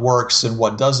 what works and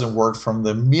what doesn't work from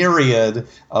the myriad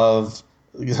of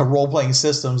role-playing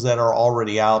systems that are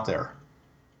already out there.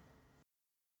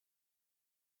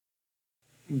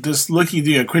 Just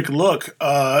doing a quick look,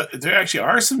 there actually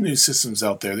are some new systems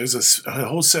out there. There's a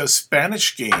whole set of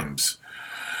Spanish games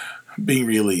being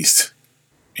released.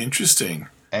 Interesting.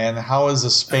 And how is a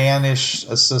Spanish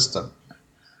a system?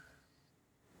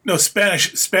 No,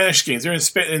 Spanish games. They're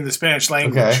in the Spanish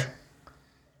language.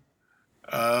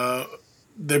 Okay.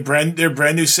 They're brand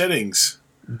new settings.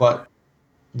 But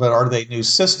are they new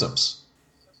systems?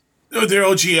 No, they're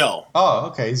OGL. Oh,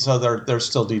 okay. So they're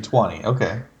still D20.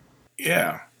 Okay.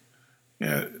 Yeah,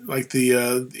 like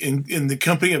the in the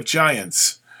Company of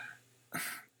Giants,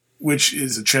 which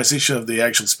is a translation of the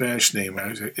actual Spanish name.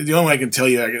 The only way I can tell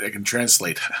you, I can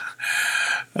translate.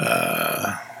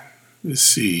 Let's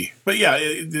see. But yeah,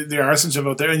 there are some stuff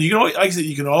out there. And you can always, like I said,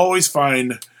 you can always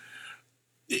find,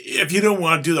 if you don't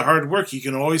want to do the hard work, you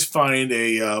can always find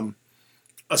a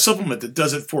supplement that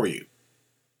does it for you.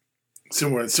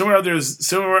 Somewhere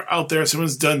out there,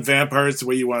 someone's done vampires the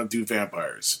way you want to do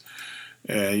vampires.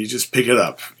 And you just pick it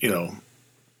up,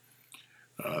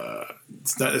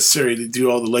 It's not necessary to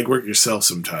do all the legwork yourself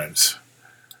sometimes.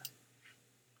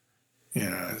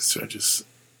 Yeah, so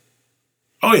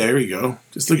oh yeah, here we go.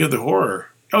 Just look at the horror.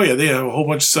 Oh yeah, they have a whole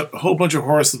bunch of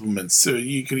horror supplements, so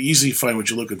you can easily find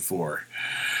what you're looking for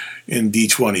in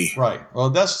D20. Right. Well,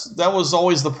 that was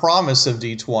always the promise of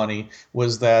D20,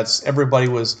 was that everybody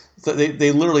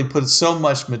they literally put so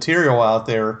much material out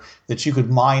there that you could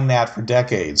mine that for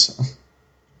decades.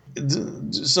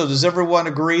 So does everyone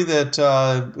agree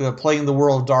that playing the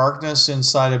World of Darkness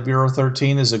inside of Bureau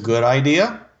 13 is a good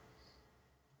idea?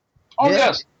 Oh,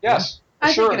 yes.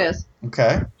 I Sure. think it is.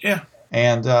 Okay. Yeah.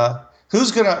 And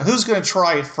who's gonna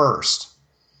try it first?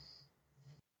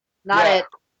 Not Yeah. it.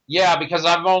 Yeah, because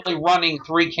I'm only running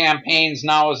 3 campaigns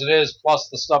now as it is, plus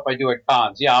the stuff I do at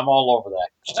cons. Yeah, I'm all over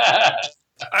that.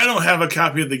 I don't have a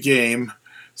copy of the game,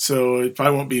 so it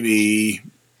probably won't be me,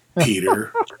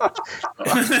 Peter.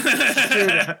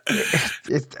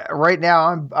 Dude, right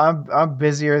now I'm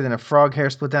busier than a frog hair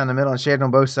split down the middle and shaved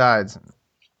on both sides.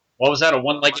 What was that, a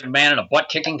one-legged man in a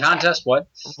butt-kicking contest? What?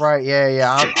 Right?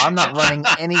 Yeah. I'm not running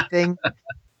anything.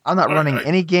 I'm not running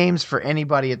any games for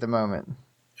anybody at the moment.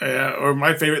 Or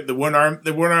my favorite, the one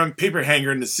arm paper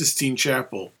hanger in the Sistine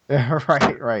Chapel.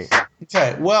 Right.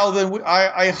 Okay. Well, then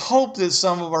I hope that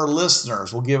some of our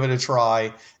listeners will give it a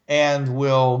try and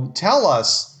will tell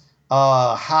us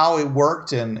how it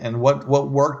worked and what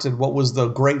worked and what was the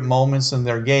great moments in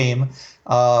their game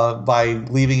by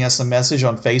leaving us a message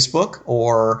on Facebook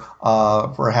or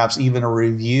perhaps even a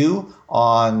review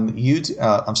on YouTube.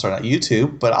 I'm sorry, not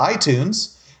YouTube, but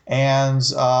iTunes. And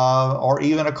or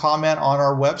even a comment on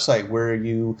our website where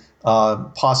you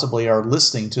possibly are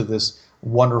listening to this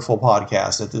wonderful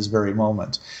podcast at this very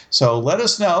moment. So let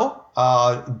us know.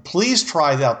 Please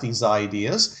try out these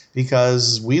ideas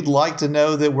because we'd like to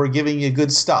know that we're giving you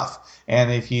good stuff.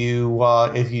 And if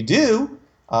you do,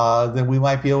 then we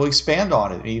might be able to expand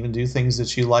on it and even do things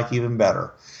that you like even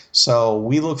better. So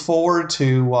we look forward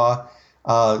to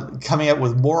coming up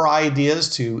with more ideas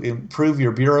to improve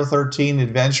your Bureau 13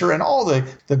 adventure and all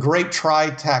the great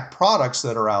Tri-Tac products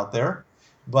that are out there.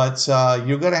 But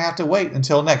you're going to have to wait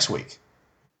until next week.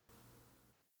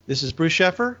 This is Bruce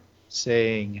Sheffer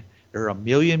saying there are a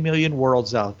million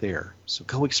worlds out there, so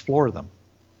go explore them.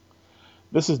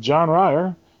 This is John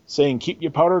Ryer saying keep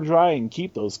your powder dry and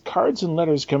keep those cards and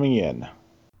letters coming in.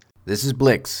 This is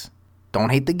Blix. Don't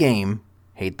hate the game,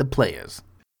 hate the players.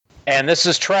 And this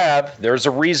is Trav. There's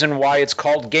a reason why it's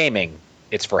called gaming.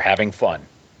 It's for having fun.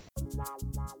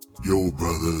 Yo,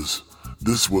 brothers,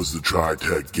 This was the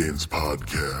TriTech Games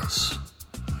Podcast.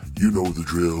 You know the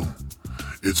drill.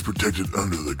 It's protected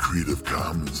under the Creative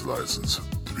Commons License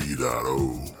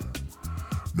 3.0.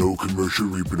 No commercial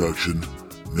reproduction,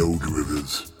 no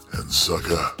derivatives, and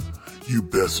sucker, you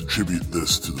best attribute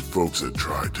this to the folks at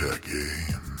TriTech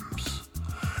Games.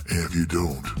 And if you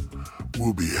don't,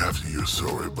 we'll be after your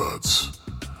sorry butts,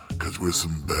 'cause we're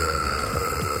some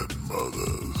bad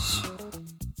mothers.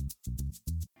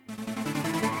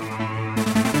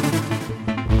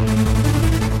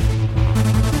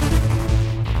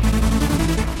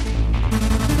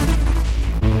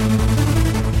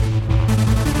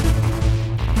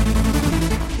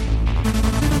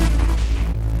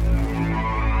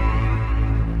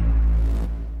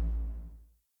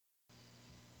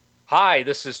 Hi,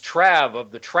 this is Trav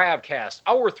of the Travcast,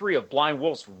 Hour 3 of Blind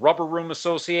Wolf's Rubber Room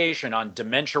Association on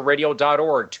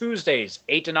DementiaRadio.org, Tuesdays,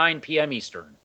 8 to 9 p.m. Eastern.